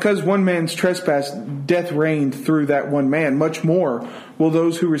if because one man's trespass death reigned through that one man, much more will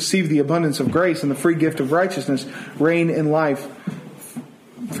those who receive the abundance of grace and the free gift of righteousness reign in life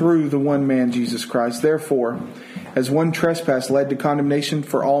through the one man, Jesus Christ. Therefore, as one trespass led to condemnation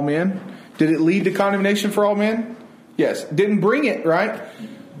for all men, did it lead to condemnation for all men? Yes. Didn't bring it, right?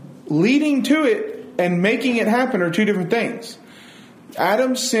 Leading to it and making it happen are two different things.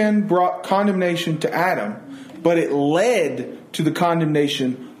 Adam's sin brought condemnation to Adam, but it led to the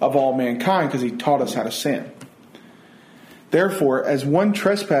condemnation of all mankind because he taught us how to sin. Therefore, as one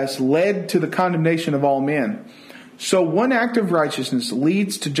trespass led to the condemnation of all men, so one act of righteousness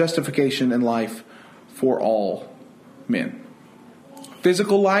leads to justification and life for all men.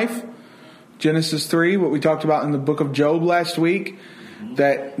 Physical life, Genesis 3, what we talked about in the book of Job last week,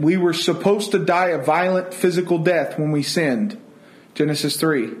 that we were supposed to die a violent physical death when we sinned. Genesis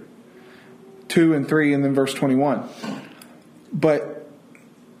 3, 2 and 3, and then verse 21. But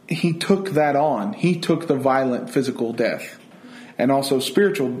he took that on. He took the violent physical death. And also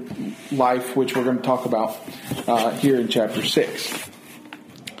spiritual life, which we're going to talk about here in chapter 6.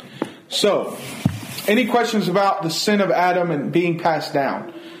 So, any questions about the sin of Adam and being passed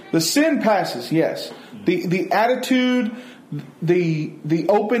down? The sin passes, yes. The attitude, the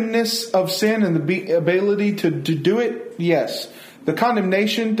openness of sin and the ability to do it, yes. The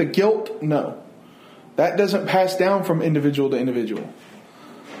condemnation, the guilt, no. That doesn't pass down from individual to individual.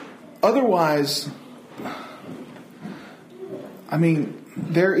 Otherwise, I mean,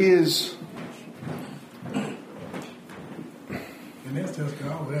 there is... And that's just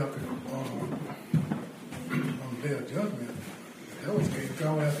God would have to, on the day of judgment, that was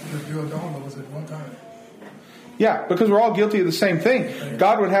God would have to judge all of us at one time. Yeah, because we're all guilty of the same thing.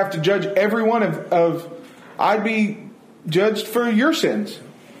 God would have to judge every one of I'd be judged for your sins.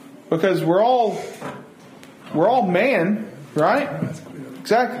 Because we're all man, right?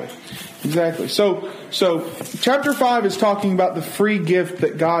 Exactly. So chapter 5 is talking about the free gift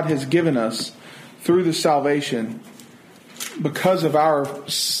that God has given us through the salvation because of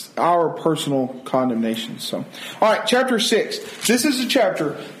our personal condemnation. So, all right, chapter 6. This is a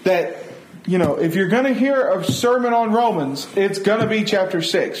chapter that, if you're going to hear a sermon on Romans, it's going to be chapter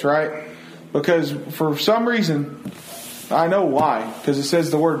 6, right? Because for some reason, I know why, because it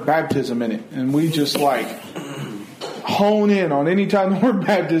says the word baptism in it, and we just hone in on any time the word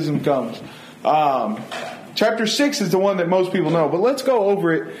baptism comes. Chapter 6 is the one that most people know, but let's go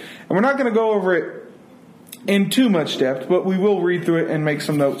over it. And we're not going to go over it in too much depth, but we will read through it and make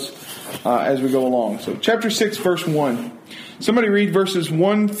some notes as we go along. So chapter 6, verse 1. Somebody read verses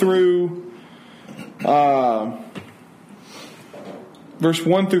 1 through Verse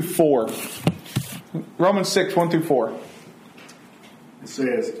 1 through 4. Romans 6, 1 through 4. It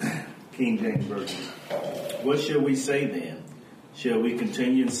says, King James Version, what shall we say then? Shall we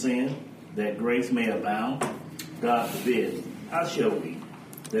continue in sin, that grace may abound? God forbid. How shall we,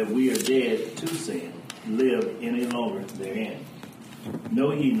 that we are dead to sin, live any longer therein?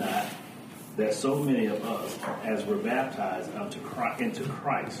 Know ye not that so many of us, as were baptized into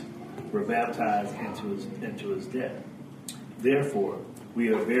Christ, were baptized into his death? Therefore, we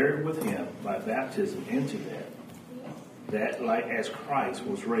are buried with him by baptism into that like as Christ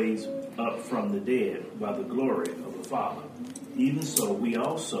was raised up from the dead by the glory of the Father, even so we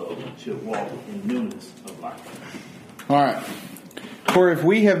also should walk in newness of life. All right. For if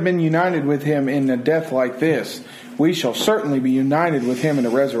we have been united with him in a death like this, we shall certainly be united with him in a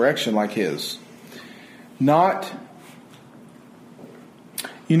resurrection like his. Not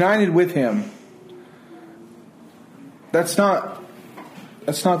united with him. That's not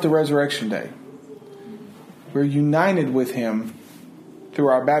the resurrection day. We're united with him through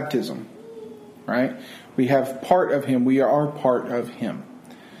our baptism. Right? We have part of him. We are part of him.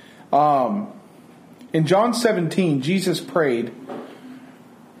 In John 17, Jesus prayed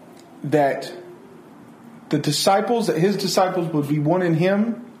that his disciples would be one in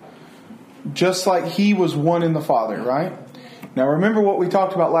him, just like he was one in the Father, right? Now remember what we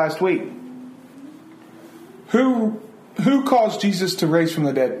talked about last week. Who caused Jesus to raise from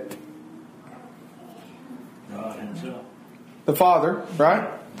the dead? God himself. The Father, right?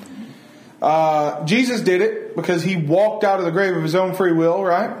 Jesus did it because he walked out of the grave of his own free will,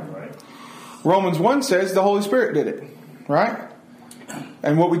 right? Right. Romans 1 says the Holy Spirit did it, right?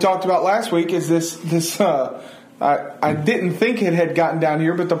 And what we talked about last week is this. I didn't think it had gotten down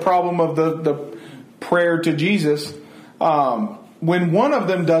here, but the problem of the prayer to Jesus, when one of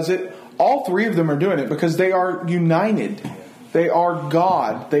them does it, all three of them are doing it because they are united. They are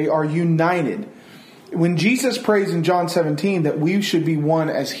God. They are united. When Jesus prays in John 17 that we should be one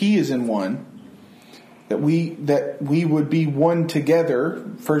as he is in one, that we would be one together,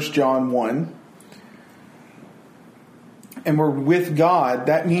 1 John 1, and we're with God,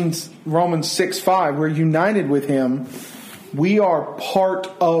 that means Romans 6:5, we're united with him. We are part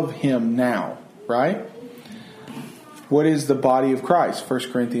of him now, right? What is the body of Christ?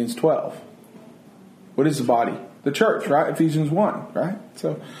 1 Corinthians 12. What is the body? The church, right? Ephesians 1, right?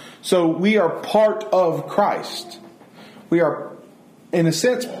 So we are part of Christ. We are, in a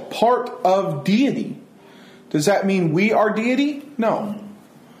sense, part of deity. Does that mean we are deity? No.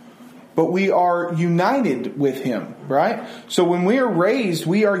 But we are united with him, right? So when we are raised,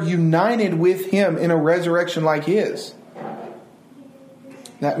 we are united with him in a resurrection like his.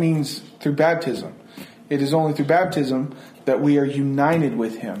 That means through baptism. It is only through baptism that we are united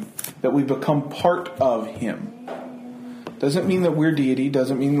with him, that we become part of him. Doesn't mean that we're deity.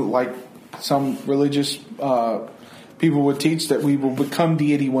 Doesn't mean like some religious people would teach that we will become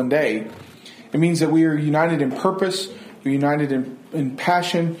deity one day. It means that we are united in purpose. We're united in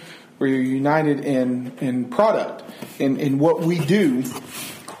passion. We're united in product. In what we do,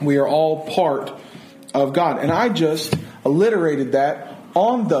 we are all part of God. And I just alliterated that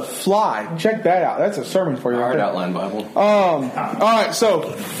on the fly. Check that out. That's a sermon for you. Hard outline Bible. All right,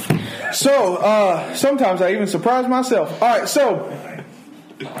 so sometimes I even surprise myself. All right, so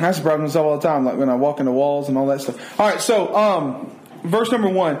I surprise myself all the time, like when I walk into walls and all that stuff. All right, so verse number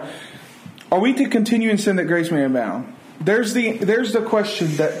 1: are we to continue in sin that grace may abound? There's the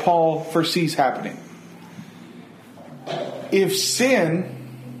question that Paul foresees happening. If sin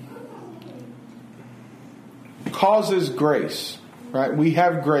causes grace, right? We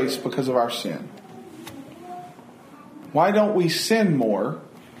have grace because of our sin. Why don't we sin more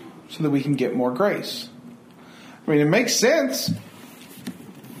so that we can get more grace? I mean, it makes sense.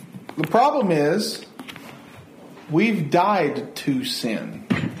 The problem is we've died to sin.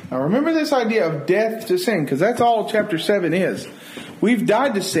 Now remember this idea of death to sin, because that's all chapter 7 is. We've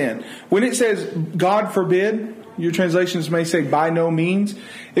died to sin. When it says, God forbid, your translations may say by no means,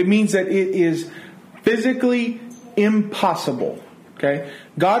 it means that it is physically impossible. Okay?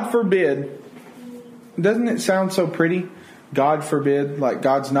 God forbid, doesn't it sound so pretty? God forbid, like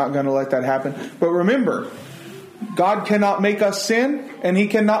God's not going to let that happen. But remember, God cannot make us sin, and he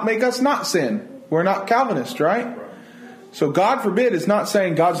cannot make us not sin. We're not Calvinists, right? So God forbid is not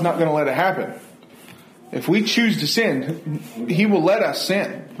saying God's not going to let it happen. If we choose to sin, he will let us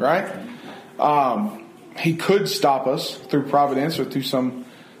sin, right? He could stop us through providence or through some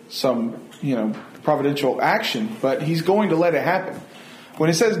providential action, but he's going to let it happen. When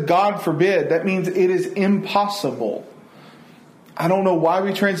it says God forbid, that means it is impossible. I don't know why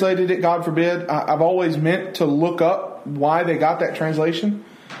we translated it, God forbid. I've always meant to look up why they got that translation.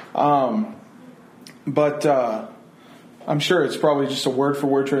 But I'm sure it's probably just a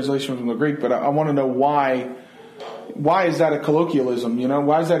word-for-word translation from the Greek. But I want to know why. Why is that a colloquialism?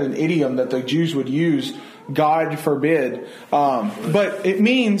 Why is that an idiom that the Jews would use? God forbid. But it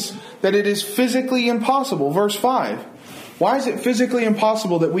means that it is physically impossible. Verse 5. Why is it physically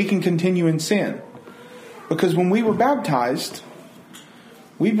impossible that we can continue in sin? Because when we were baptized,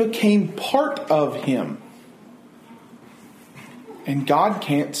 we became part of Him. And God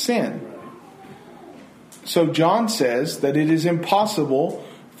can't sin. So John says that it is impossible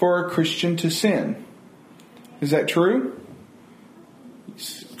for a Christian to sin. Is that true?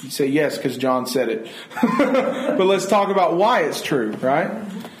 You say yes because John said it. But let's talk about why it's true, right?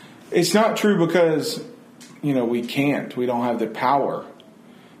 It's not true because, we can't. We don't have the power.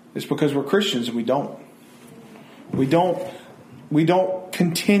 It's because we're Christians and we don't. We don't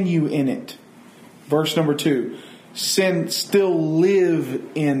continue in it. Verse number 2. Still live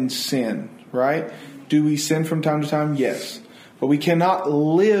in sin, right? Do we sin from time to time? Yes. But we cannot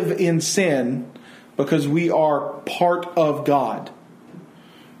live in sin because we are part of God.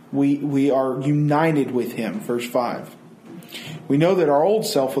 We are united with Him. Verse 5. We know that our old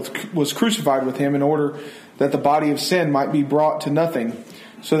self was crucified with Him in order that the body of sin might be brought to nothing,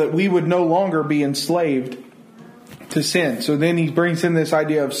 so that we would no longer be enslaved to sin. So then he brings in this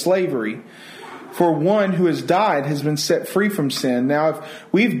idea of slavery. For one who has died has been set free from sin. Now, if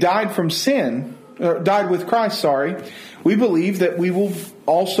we've died from sin, died with Christ, we believe that we will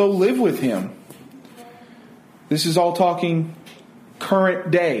also live with Him. This is all talking current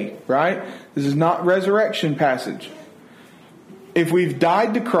day, right? This is not resurrection passage. If we've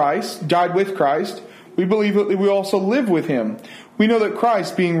died with Christ, we believe that we also live with Him. We know that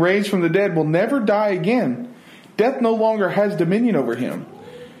Christ, being raised from the dead, will never die again. Death no longer has dominion over Him.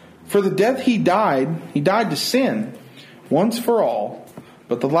 For the death He died to sin once for all.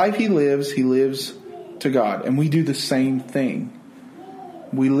 But the life He lives to God. And we do the same thing.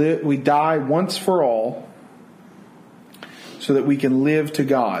 We die once for all so that we can live to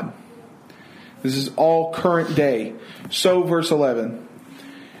God. This is all current day. So, verse 11.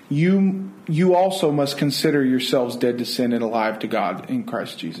 You also must consider yourselves dead to sin and alive to God in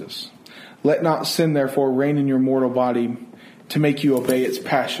Christ Jesus. Let not sin, therefore, reign in your mortal body to make you obey its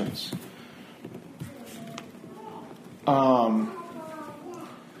passions.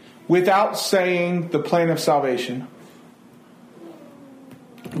 Without saying the plan of salvation,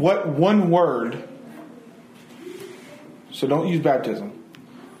 what one word, so don't use baptism,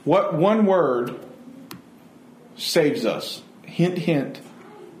 what one word saves us? Hint, hint,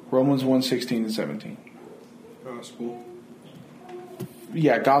 Romans 1:16 and 17. Gospel.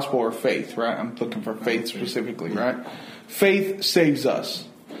 Yeah, gospel or faith, right? I'm looking for faith specifically, right? Faith saves us.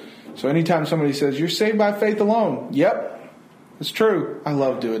 So anytime somebody says, you're saved by faith alone. Yep, it's true. I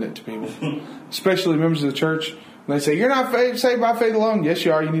love doing it to people. Especially members of the church. When they say, you're not saved by faith alone. Yes,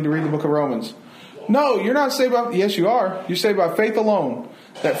 you are. You need to read the book of Romans. No, you're not saved by... Yes, you are. You're saved by faith alone.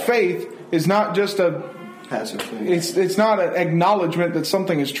 That faith is not just a... Passive faith. It's not an acknowledgement that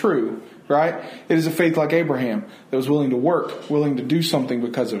something is true. Right? It is a faith like Abraham that was willing to work, willing to do something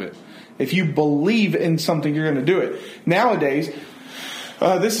because of it. If you believe in something, you're going to do it. Nowadays,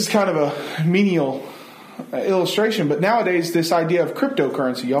 this is kind of a menial illustration, but nowadays this idea of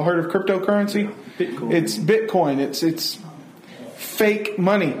cryptocurrency. Y'all heard of cryptocurrency? Bitcoin. It's Bitcoin. It's fake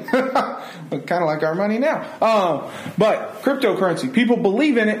money. Kind of like our money now. But cryptocurrency, people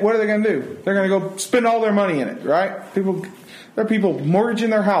believe in it. What are they going to do? They're going to go spend all their money in it, right? There are people mortgaging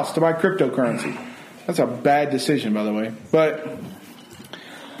their house to buy cryptocurrency. That's a bad decision, by the way.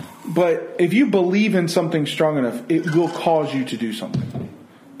 But if you believe in something strong enough, it will cause you to do something.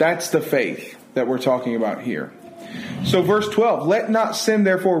 That's the faith that we're talking about here. So verse 12, let not sin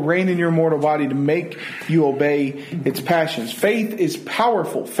therefore reign in your mortal body to make you obey its passions. Faith is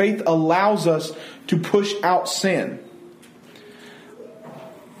powerful. Faith allows us to push out sin.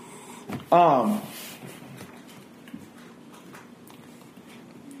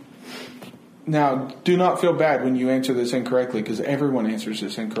 Now, do not feel bad when you answer this incorrectly, because everyone answers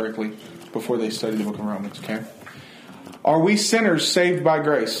this incorrectly before they study the book of Romans, okay? Are we sinners saved by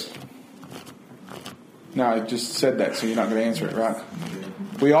grace? No, I just said that, so you're not going to answer it, right?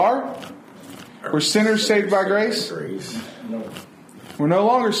 We are? We're sinners saved by grace? No. We're no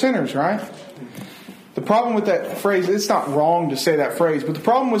longer sinners, right? The problem with that phrase, it's not wrong to say that phrase, but the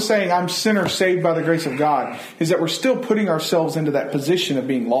problem with saying I'm sinner saved by the grace of God is that we're still putting ourselves into that position of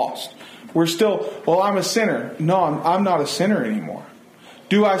being lost. We're still, well, I'm a sinner. No, I'm not a sinner anymore.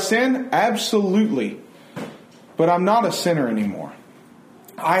 Do I sin? Absolutely. but I'm not a sinner anymore.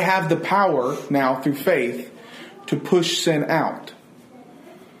 I have the power now through faith to push sin out.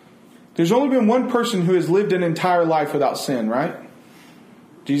 There's only been one person who has lived an entire life without sin, right?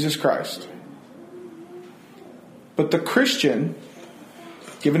 Jesus Christ. But the Christian,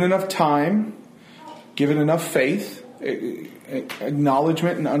 given enough time, given enough faith,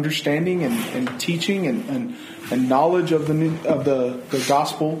 acknowledgement and understanding and teaching and knowledge of the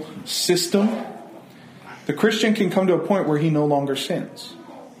gospel system, the Christian can come to a point where he no longer sins.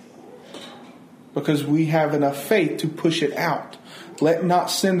 Because we have enough faith to push it out. Let not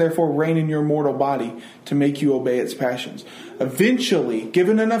sin therefore reign in your mortal body to make you obey its passions. Eventually,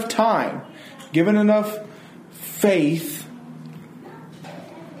 given enough time, given enough faith,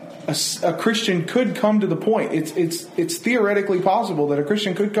 a Christian could come to the point. It's theoretically possible that a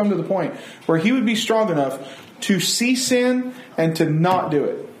Christian could come to the point where he would be strong enough to see sin and to not do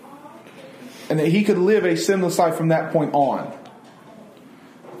it. And that he could live a sinless life from that point on.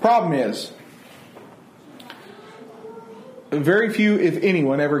 Problem is, very few, if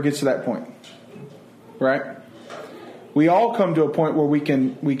anyone, ever gets to that point. Right? We all come to a point where we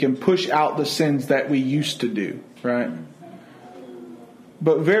can push out the sins that we used to do. Right?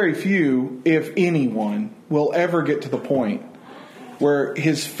 But very few, if anyone, will ever get to the point where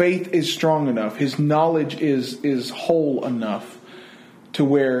his faith is strong enough, his knowledge is whole enough to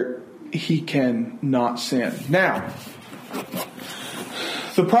where he can not sin. Now,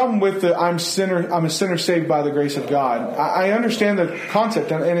 the problem with I'm a sinner saved by the grace of God. I understand the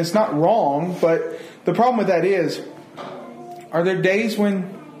concept, and it's not wrong, but the problem with that is, are there days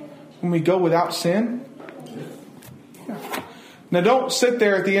when we go without sin? Yeah. Now, don't sit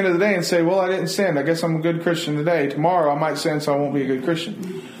there at the end of the day and say, well, I didn't sin. I guess I'm a good Christian today. Tomorrow I might sin, so I won't be a good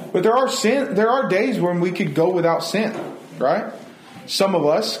Christian. But there are days when we could go without sin, right? Some of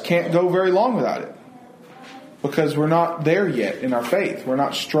us can't go very long without it. Because we're not there yet in our faith. We're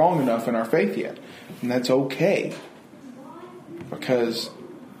not strong enough in our faith yet. And that's okay. Because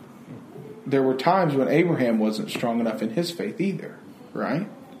there were times when Abraham wasn't strong enough in his faith either. Right?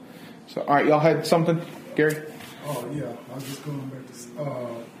 So, all right, y'all had something? Gary? Oh, yeah. I was just going back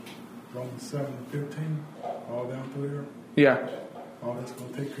to Romans 7 and 15. All down through there. Yeah. Oh, that's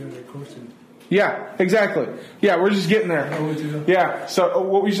going to take care of that question. Yeah, exactly. Yeah, we're just getting there. Yeah. So,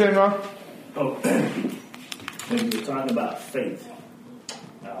 what were you saying, Ron? Oh, when you were talking about faith,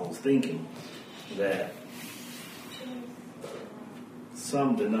 I was thinking that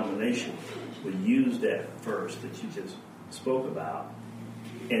some denominations would use that verse that you just spoke about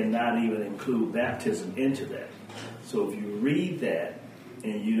and not even include baptism into that. So if you read that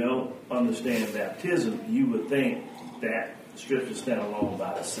and you don't understand baptism, you would think that scripture stand alone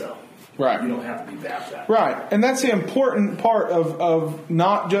by itself. Right. You don't have to be baptized. Right. And that's the important part of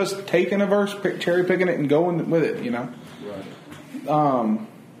not just taking a verse, cherry picking it and going with it, you know. Right.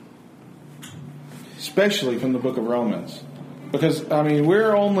 Especially from the book of Romans. Because, I mean,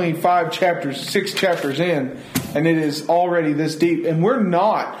 we're only 6 chapters in, and it is already this deep. And we're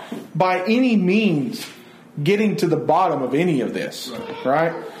not, by any means, getting to the bottom of any of this.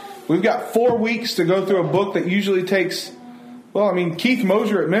 Right? We've got 4 weeks to go through a book that usually takes... Well, I mean, Keith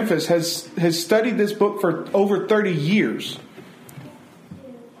Moser at Memphis has studied this book for over 30 years.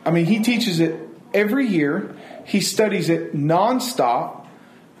 I mean, he teaches it every year. He studies it nonstop.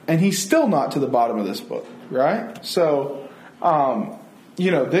 And he's still not to the bottom of this book, right? So,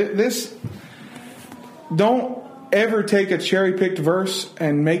 this... Don't ever take a cherry-picked verse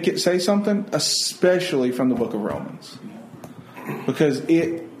and make it say something, especially from the book of Romans. Because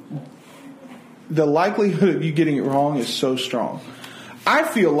the likelihood of you getting it wrong is so strong. I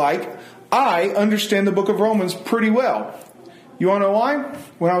feel like I understand the book of Romans pretty well. You want to know why?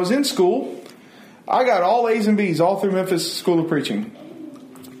 When I was in school, I got all A's and B's all through Memphis School of Preaching.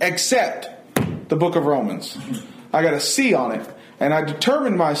 Except the book of Romans. I got a C on it. And I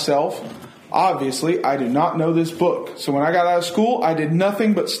determined myself, obviously, I do not know this book. So when I got out of school, I did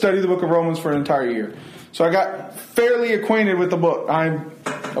nothing but study the book of Romans for an entire year. So I got fairly acquainted with the book.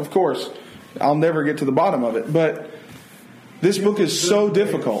 Of course... I'll never get to the bottom of it. But this book is so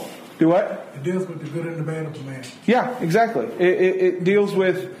difficult. Do what? It deals with the good and the bad of the man. Yeah, exactly. It deals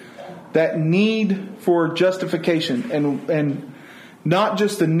with that need for justification and not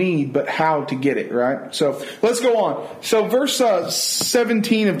just the need, but how to get it, right? So let's go on. So verse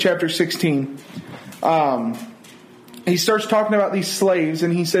 17 of chapter 16, he starts talking about these slaves,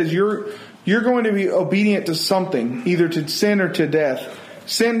 and he says, you're going to be obedient to something, either to sin or to death.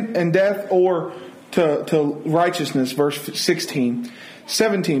 Sin and death or to righteousness, verse 16.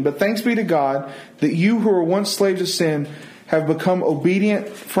 17, but thanks be to God that you who were once slaves of sin have become obedient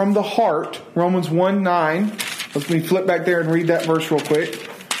from the heart, Romans 1:9, Let me flip back there and read that verse real quick.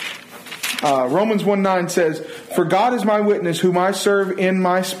 Romans 1:9 says, "For God is my witness, whom I serve in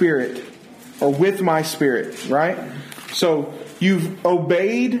my spirit," or with my spirit, right? So you've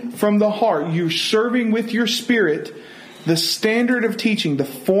obeyed from the heart. You're serving with your spirit the standard of teaching, the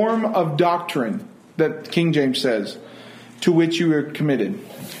form of doctrine that King James says, to which you are committed.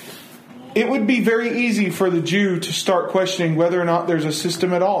 It would be very easy for the Jew to start questioning whether or not there's a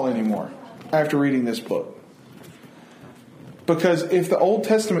system at all anymore after reading this book. Because if the Old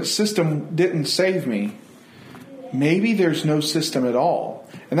Testament system didn't save me, maybe there's no system at all.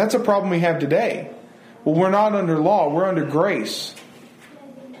 And that's a problem we have today. Well, we're not under law, we're under grace.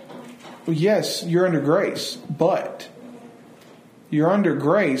 Well, yes, you're under grace, but you're under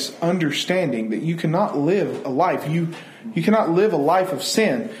grace understanding that you cannot live a life. You cannot live a life of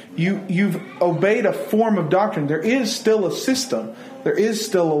sin. You've obeyed a form of doctrine. There is still a system. There is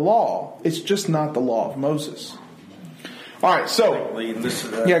still a law. It's just not the law of Moses. All right, so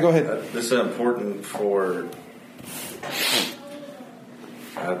yeah, go ahead. This is important for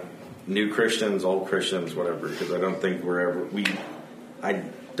new Christians, old Christians, whatever. Because I don't think I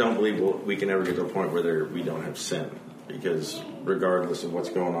don't believe we can ever get to a point where we don't have sin. Because regardless of what's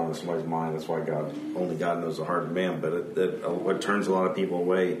going on in somebody's mind, that's why only God knows the heart of man. But what turns a lot of people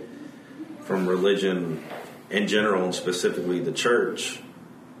away from religion in general, and specifically the church,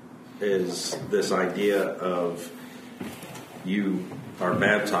 is this idea of you are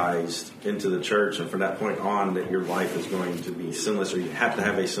baptized into the church, and from that point on, that your life is going to be sinless, or you have to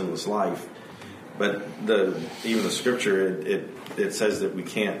have a sinless life. But even the scripture, it says that we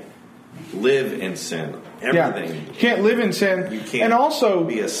can't live in sin. Everything. Yeah. You can't live in sin. You can't and also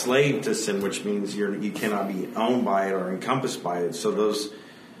be a slave to sin, which means you cannot be owned by it or encompassed by it. So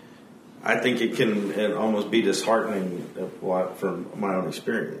I think it can almost be disheartening a lot from my own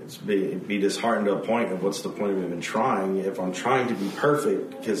experience. Be disheartened to a point of what's the point of even trying if I'm trying to be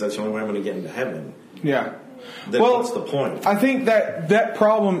perfect, because that's the only way I'm going to get into heaven. Yeah. Then what's the point? I think that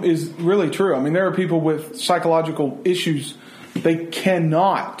problem is really true. I mean, there are people with psychological issues. They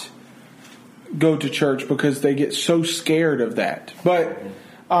cannot go to church because they get so scared of that. But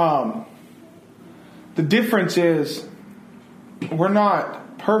the difference is we're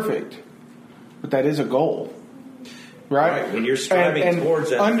not perfect, but that is a goal. Right? When you're striving towards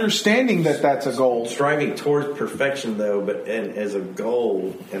that, understanding that that's a goal. Striving towards perfection, though, but as a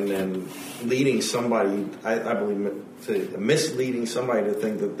goal, and then leading somebody, I believe, misleading somebody to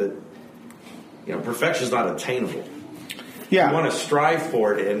think that perfection is not attainable. Yeah. You want to strive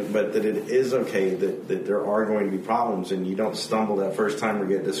for it, but that it is okay that there are going to be problems, and you don't stumble that first time or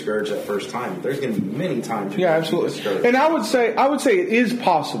get discouraged that first time. There's going to be many times. Yeah, absolutely. And I would say it is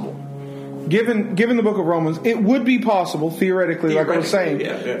possible. Given the book of Romans, it would be possible, theoretically, like I was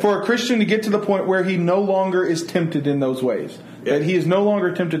saying, for a Christian to get to the point where he no longer is tempted in those ways. Yeah. That he is no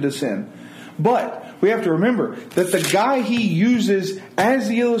longer tempted to sin. But we have to remember that the guy he uses as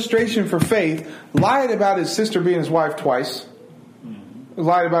the illustration for faith lied about his sister being his wife twice.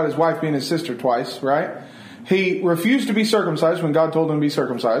 Lied about his wife being his sister twice, right? He refused to be circumcised when God told him to be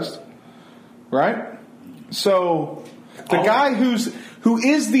circumcised. Right? So the guy who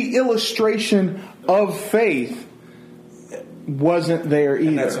is the illustration of faith wasn't there either.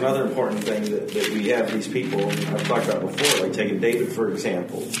 And that's another important thing that we have these people, I've talked about before, like taking David, for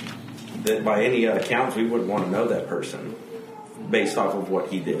example, that by any accounts we wouldn't want to know that person based off of what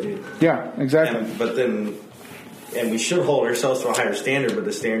he did. Yeah, exactly. And we should hold ourselves to a higher standard, but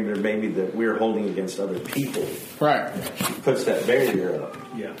the standard maybe that we're holding against other people puts that barrier up.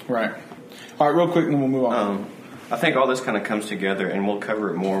 Yeah. Right. All right, real quick, and then we'll move on. I think all this kind of comes together, and we'll cover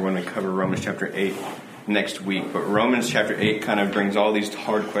it more when we cover Romans chapter 8 next week. But Romans chapter 8 kind of brings all these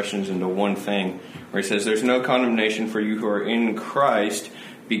hard questions into one thing, where he says, there's no condemnation for you who are in Christ,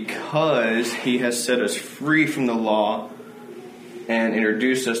 because he has set us free from the law and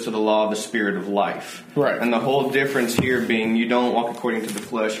introduced us to the law of the Spirit of life. Right. And the whole difference here being you don't walk according to the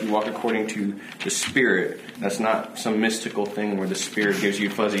flesh, you walk according to the Spirit. That's not some mystical thing where the Spirit gives you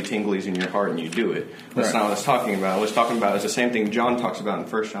fuzzy tinglies in your heart and you do it. That's not what it's talking about. What it's talking about is the same thing John talks about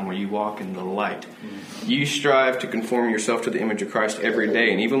in 1 John, where you walk in the light. You strive to conform yourself to the image of Christ every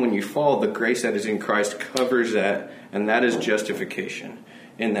day. And even when you fall, the grace that is in Christ covers that, and that is justification.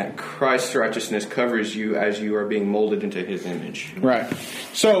 In that Christ's righteousness covers you as you are being molded into his image. Right.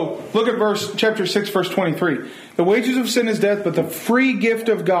 So, look at chapter 6, verse 23. The wages of sin is death, but the free gift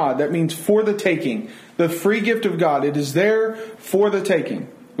of God, that means for the taking. The free gift of God, it is there for the taking.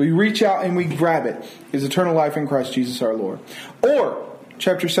 We reach out and we grab it. Is eternal life in Christ Jesus our Lord. Or,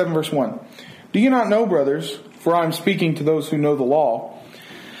 chapter 7, verse 1. Do you not know, brothers, for I am speaking to those who know the law,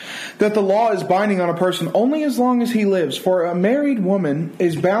 that the law is binding on a person only as long as he lives. For a married woman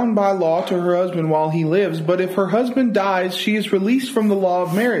is bound by law to her husband while he lives, but if her husband dies, she is released from the law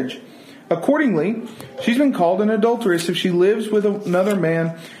of marriage. Accordingly, she's been called an adulteress if she lives with another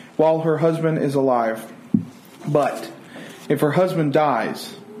man while her husband is alive. But if her husband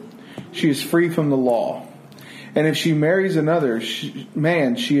dies, she is free from the law. And if she marries another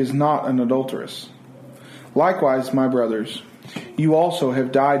man, she is not an adulteress. Likewise, my brothers, you also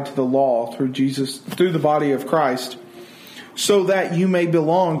have died to the law through the body of Christ, so that you may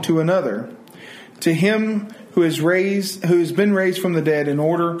belong to another, to him who has been raised from the dead, in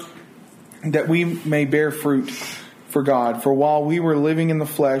order that we may bear fruit for God. For while we were living in the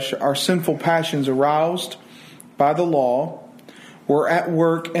flesh, our sinful passions, aroused by the law, were at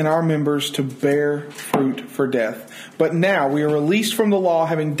work in our members to bear fruit for death. But now we are released from the law,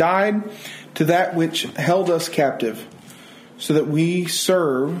 having died to that which held us captive, so that we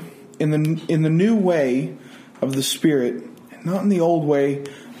serve in the new way of the Spirit, not in the old way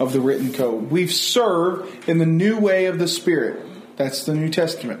of the written code. We serve in the new way of the Spirit. That's the New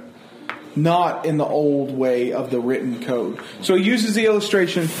Testament. Not in the old way of the written code. So he uses the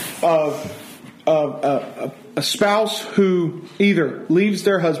illustration of a spouse who either leaves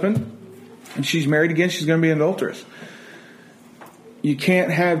their husband and she's married again, she's going to be an adulteress. You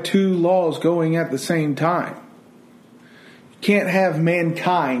can't have two laws going at the same time. You can't have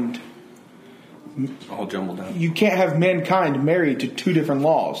mankind all jumbled up. You can't have mankind married to two different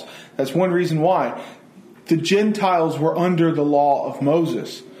laws. That's one reason why the Gentiles were under the law of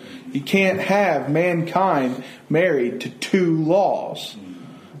Moses. You can't have mankind married to two laws.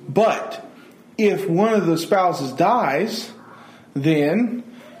 But if one of the spouses dies, then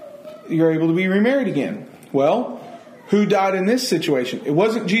you're able to be remarried again. Well, who died in this situation? It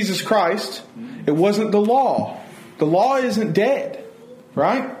wasn't Jesus Christ. It wasn't the law. The law isn't dead,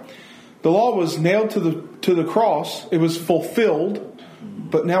 right? The law was nailed to the cross. It was fulfilled,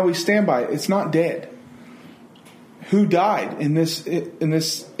 but now we stand by it. It's not dead. Who died in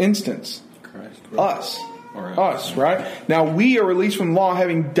this instance? Christ. Us, right? Now we are released from the law,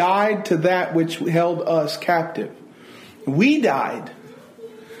 having died to that which held us captive. We died.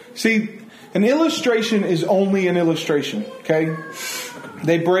 See, an illustration is only an illustration, okay?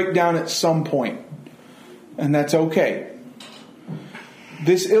 They break down at some point, and that's okay.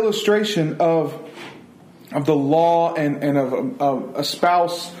 This illustration of the law and of a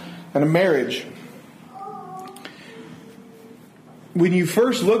spouse and a marriage, when you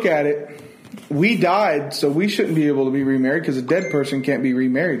first look at it, we died, so we shouldn't be able to be remarried because a dead person can't be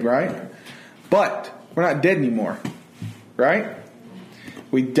remarried, right? But we're not dead anymore, right?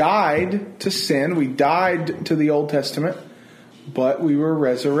 We died to sin. We died to the Old Testament, but we were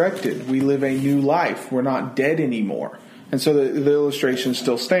resurrected. We live a new life. We're not dead anymore. And so the illustration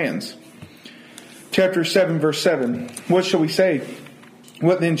still stands. Chapter 7, verse 7. What shall we say?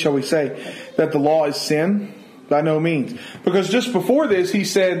 What then shall we say? That the law is sin? By no means. Because just before this, he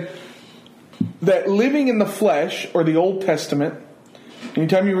said that living in the flesh, or the Old Testament,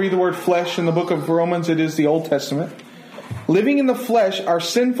 anytime you read the word flesh in the book of Romans, it is the Old Testament. Living in the flesh, our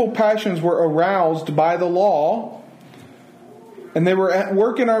sinful passions were aroused by the law, and they were at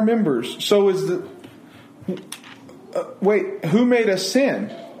work in our members. So is the... wait, who made us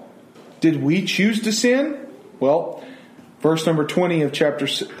sin? Did we choose to sin? Well, verse number 20 of chapter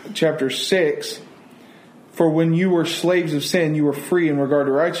 6, for when you were slaves of sin, you were free in regard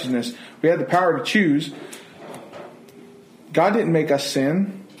to righteousness. We had the power to choose. God didn't make us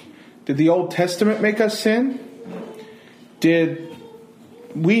sin. Did the Old Testament make us sin? Did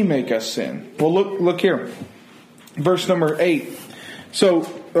we make us sin? Well, look here. Verse number 8.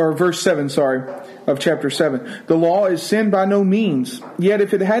 Verse 7, of chapter 7. The law is sin? By no means. Yet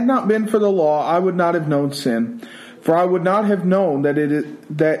if it had not been for the law, I would not have known sin. For I would not have known that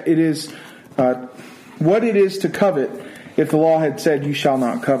it is what it is to covet, if the law had said, you shall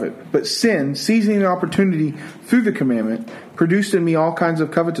not covet. But sin, seizing an opportunity through the commandment, produced in me all kinds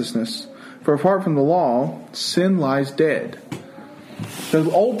of covetousness. For apart from the law, sin lies dead. The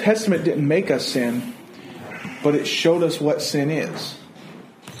Old Testament didn't make us sin, but it showed us what sin is.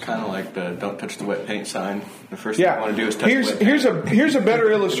 Kind of like the don't touch the wet paint sign. The first thing I want to do is touch the wet paint. Here's a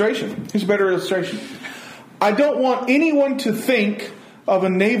better illustration. I don't want anyone to think of a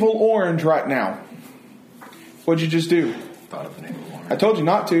navel orange right now. What'd you just do? Thought of a navel orange. I told you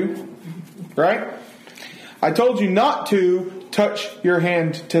not to. Right? I told you not to touch your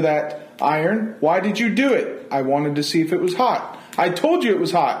hand to that iron. Why did you do it? I wanted to see if it was hot. I told you it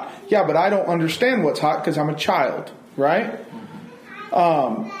was hot. Yeah, but I don't understand what's hot because I'm a child. Right?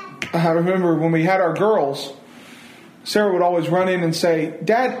 I remember when we had our girls, Sarah would always run in and say,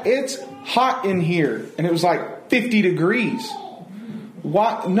 Dad, it's hot in here. And it was like 50 degrees.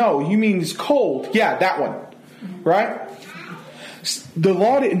 What? No, you mean it's cold. Yeah, that one. Right? The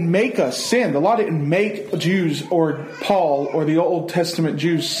law didn't make us sin. The law didn't make Jews or Paul or the Old Testament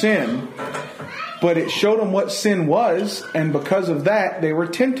Jews sin. But it showed them what sin was. And because of that, they were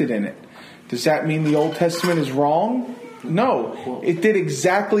tempted in it. Does that mean the Old Testament is wrong? No. It did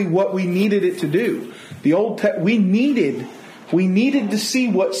exactly what we needed it to do. We needed to see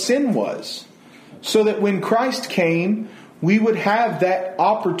what sin was, so that when Christ came, we would have that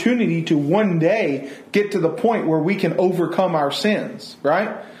opportunity to one day get to the point where we can overcome our sins,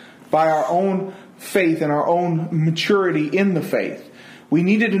 right? By our own faith and our own maturity in the faith. We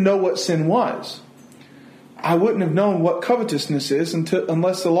needed to know what sin was. I wouldn't have known what covetousness is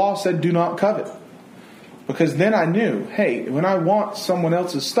unless the law said do not covet. Because then I knew, hey, when I want someone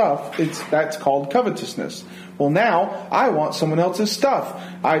else's stuff, that's called covetousness. Well, now I want someone else's stuff.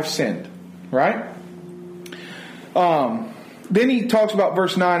 I've sinned, right? Then he talks about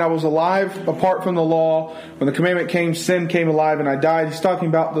verse 9, I was alive apart from the law. When the commandment came, sin came alive and I died. He's talking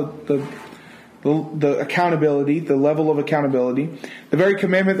about the accountability, the level of accountability. The very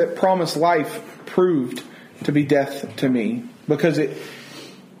commandment that promised life proved to be death to me, because it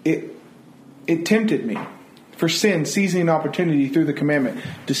tempted me. For sin, seizing an opportunity through the commandment,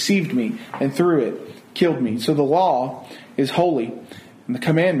 deceived me, and through it, killed me. So the law is holy, and the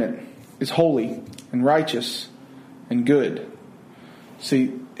commandment is holy and righteous and good.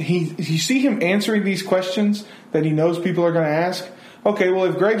 See, you see him answering these questions that he knows people are going to ask. Okay, well,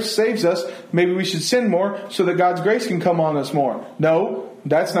 if grace saves us, maybe we should sin more so that God's grace can come on us more. No,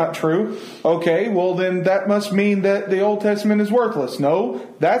 that's not true. Okay, well then that must mean that the Old Testament is worthless. No,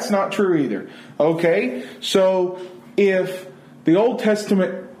 that's not true either. Okay, so if the Old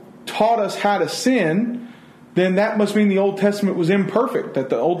Testament taught us how to sin, then that must mean the Old Testament was imperfect, that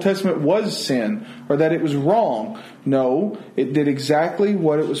the Old Testament was sin, or that it was wrong. No, it did exactly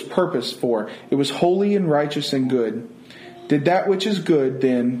what it was purposed for. It was holy and righteous and good. Did that which is good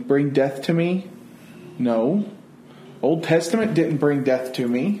then bring death to me? No. Old Testament didn't bring death to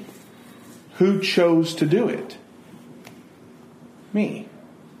me. Who chose to do it? Me.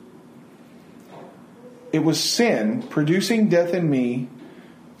 It was sin producing death in me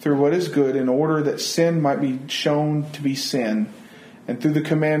through what is good, in order that sin might be shown to be sin, and through the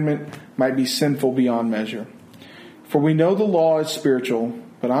commandment might be sinful beyond measure. For we know the law is spiritual,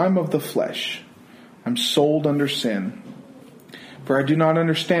 but I'm of the flesh. I'm sold under sin. For I do not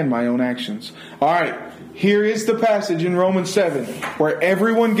understand my own actions. All right, here is the passage in Romans 7 where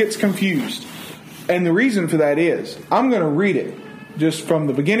everyone gets confused. And the reason for that is, I'm going to read it just from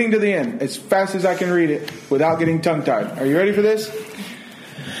the beginning to the end, as fast as I can read it without getting tongue-tied. Are you ready for this?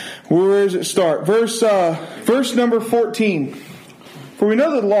 Where does it start? Verse number 14. For we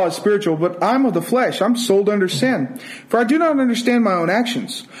know that the law is spiritual, but I'm of the flesh. I'm sold under sin. For I do not understand my own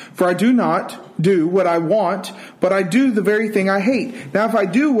actions. For I do not do what I want, but I do the very thing I hate. Now if I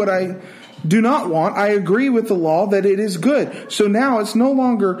do what I do not want, I agree with the law that it is good. So now it's no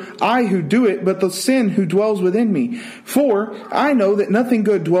longer I who do it, but the sin who dwells within me. For I know that nothing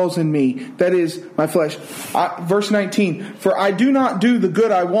good dwells in me, that is, my flesh. Verse 19, for I do not do the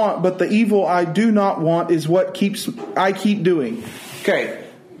good I want, but the evil I do not want is what I keep doing. Okay,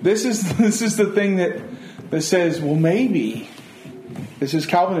 this is the thing that says, well, maybe, this is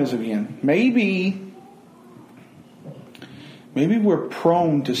Calvinism again, maybe we're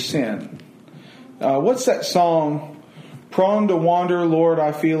prone to sin. What's that song? Prone to wander, Lord,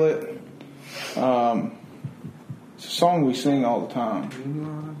 I feel it. It's a song we sing all the time.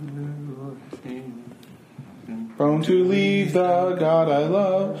 Prone to leave the God I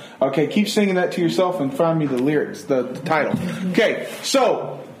love. Okay, keep singing that to yourself and find me the lyrics, the title. Okay,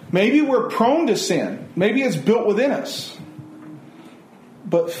 so maybe we're prone to sin. Maybe it's built within us.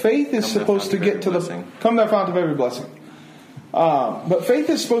 But faith is supposed to get to the... Come to the fount of every blessing. But faith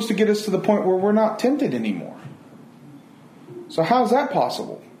is supposed to get us to the point where we're not tempted anymore. So how is that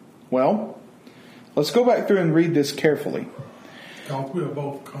possible? Well, let's go back through and read this carefully. Don't we are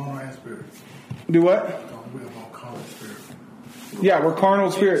both carnal and spirit? Do what? Don't we are both carnal and spirit? Yeah, we're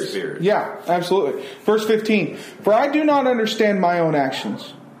carnal spirits. Yeah, absolutely. Verse 15. For I do not understand my own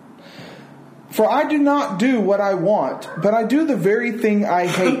actions. For I do not do what I want, but I do the very thing I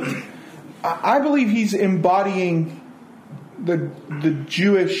hate. I believe he's embodying the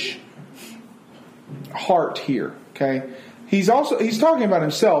Jewish heart here. Okay, he's talking about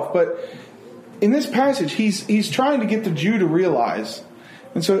himself, but in this passage he's trying to get the Jew to realize,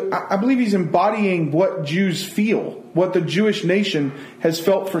 and so I believe he's embodying what Jews feel, what the Jewish nation has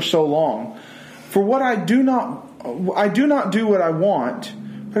felt for so long. For what I do not I do not do what I want,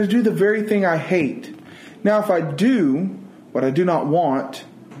 but I do the very thing I hate. Now if I do what I do not want,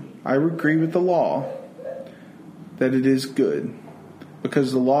 I agree with the law that it is good,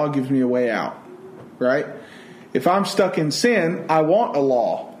 because the law gives me a way out. Right? If I'm stuck in sin, I want a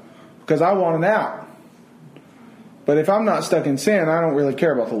law because I want an out. But if I'm not stuck in sin, I don't really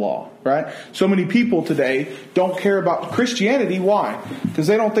care about the law. Right? So many people today don't care about Christianity. Why? Because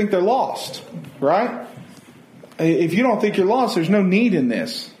they don't think they're lost. Right? If you don't think you're lost, there's no need in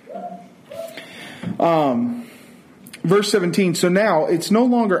this. Verse 17. So now it's no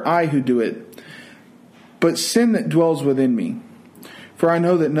longer I who do it, but sin that dwells within me. For I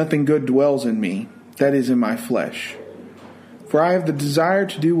know that nothing good dwells in me, that is in my flesh. For I have the desire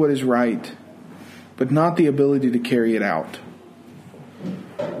to do what is right, but not the ability to carry it out.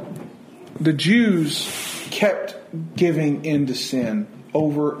 The Jews kept giving in to sin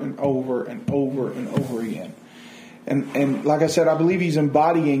over and over and over and over again. And like I said, I believe he's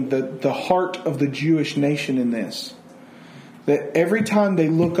embodying the heart of the Jewish nation in this. That every time they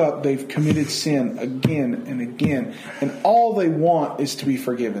look up, they've committed sin again and again. And all they want is to be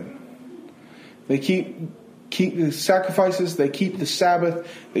forgiven. They keep the sacrifices, they keep the Sabbath,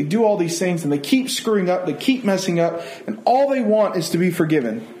 they do all these things, and they keep screwing up, they keep messing up, and all they want is to be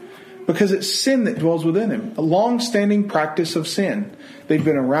forgiven. Because it's sin that dwells within them. A long-standing practice of sin. They've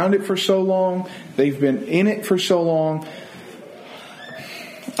been around it for so long. They've been in it for so long.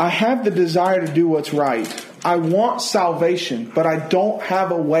 I have the desire to do what's right. I want salvation, but I don't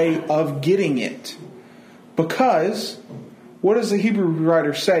have a way of getting it. Because, what does the Hebrew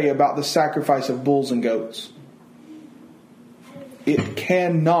writer say about the sacrifice of bulls and goats? It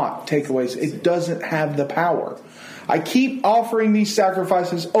cannot take away. It doesn't have the power. I keep offering these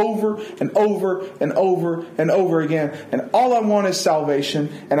sacrifices over and over and over and over again. And all I want is salvation.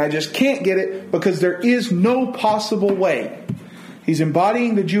 And I just can't get it because there is no possible way. He's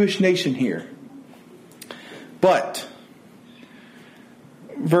embodying the Jewish nation here. But,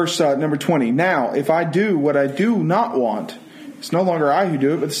 verse number 20. Now, if I do what I do not want, it's no longer I who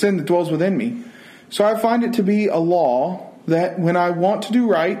do it, but the sin that dwells within me. So I find it to be a law that when I want to do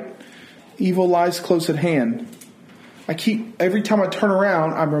right, evil lies close at hand. Every time I turn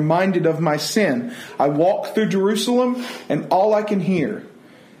around, I'm reminded of my sin. I walk through Jerusalem and all I can hear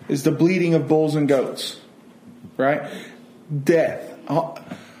is the bleating of bulls and goats. Right? Death.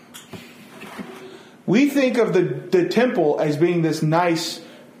 We think of the temple as being this nice,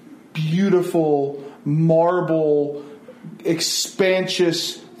 beautiful, marble, expansive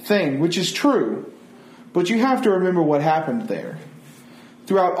thing, which is true. But you have to remember what happened there.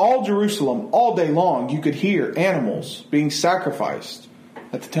 Throughout all Jerusalem, all day long, you could hear animals being sacrificed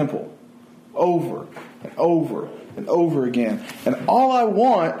at the temple. Over and over and over again. And all I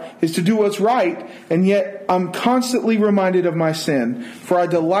want is to do what's right, and yet I'm constantly reminded of my sin. For I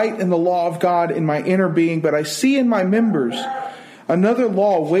delight in the law of God in my inner being, but I see in my members another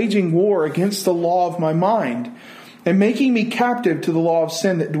law waging war against the law of my mind, and making me captive to the law of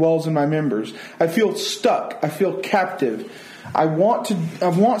sin that dwells in my members. I feel stuck. I feel captive. I want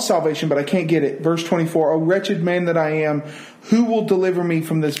salvation, but I can't get it. Verse 24, O wretched man that I am, who will deliver me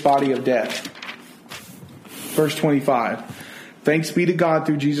from this body of death? Verse 25, thanks be to God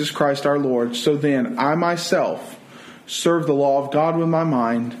through Jesus Christ our Lord. So then, I myself serve the law of God with my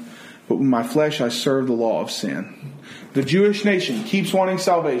mind, but with my flesh I serve the law of sin. The Jewish nation keeps wanting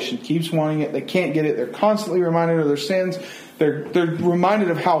salvation, keeps wanting it. They can't get it. They're constantly reminded of their sins. They're reminded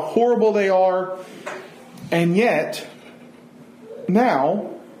of how horrible they are. And yet,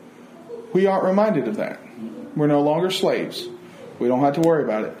 now, we aren't reminded of that. We're no longer slaves. We don't have to worry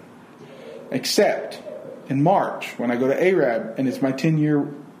about it. Except in March, when I go to Arab, and it's my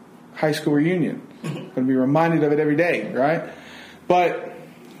 10-year high school reunion. I'm going to be reminded of it every day, right? But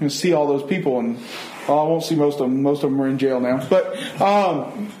I'm going to see all those people, and I won't see most of them. Most of them are in jail now. But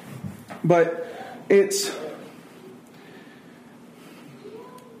it's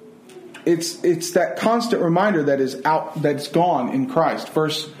that constant reminder that's gone in Christ.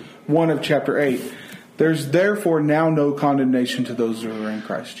 Verse 1 of chapter 8. There's therefore now no condemnation to those who are in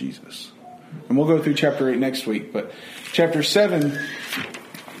Christ Jesus. And we'll go through chapter 8 next week. But chapter 7,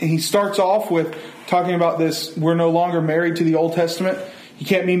 he starts off with talking about this. We're no longer married to the Old Testament. You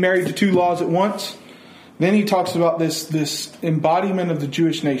can't be married to two laws at once. Then he talks about this embodiment of the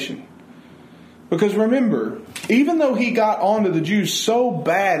Jewish nation. Because remember, even though he got onto the Jews so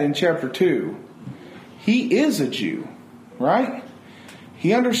bad in chapter 2, he is a Jew, right?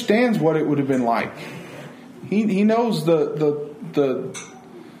 He understands what it would have been like. He knows the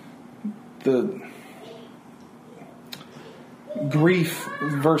grief,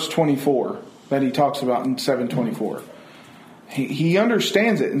 verse 24. that he talks about in 7:24. He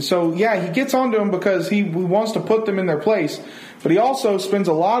understands it. And so, yeah, he gets onto them because he wants to put them in their place. But he also spends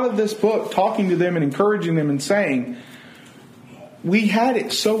a lot of this book talking to them and encouraging them and saying, we had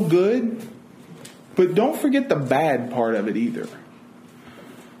it so good, but don't forget the bad part of it either.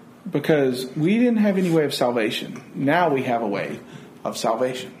 Because we didn't have any way of salvation. Now we have a way of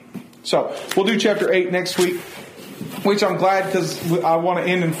salvation. So, we'll do chapter 8 next week, which I'm glad because I want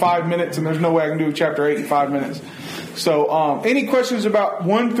to end in 5 minutes and there's no way I can do chapter 8 in 5 minutes. So, any questions about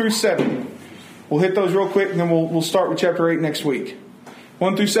 1 through 7? We'll hit those real quick and then we'll start with chapter 8 next week.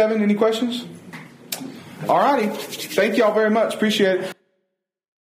 1 through 7, any questions? All righty. Thank y'all very much. Appreciate it.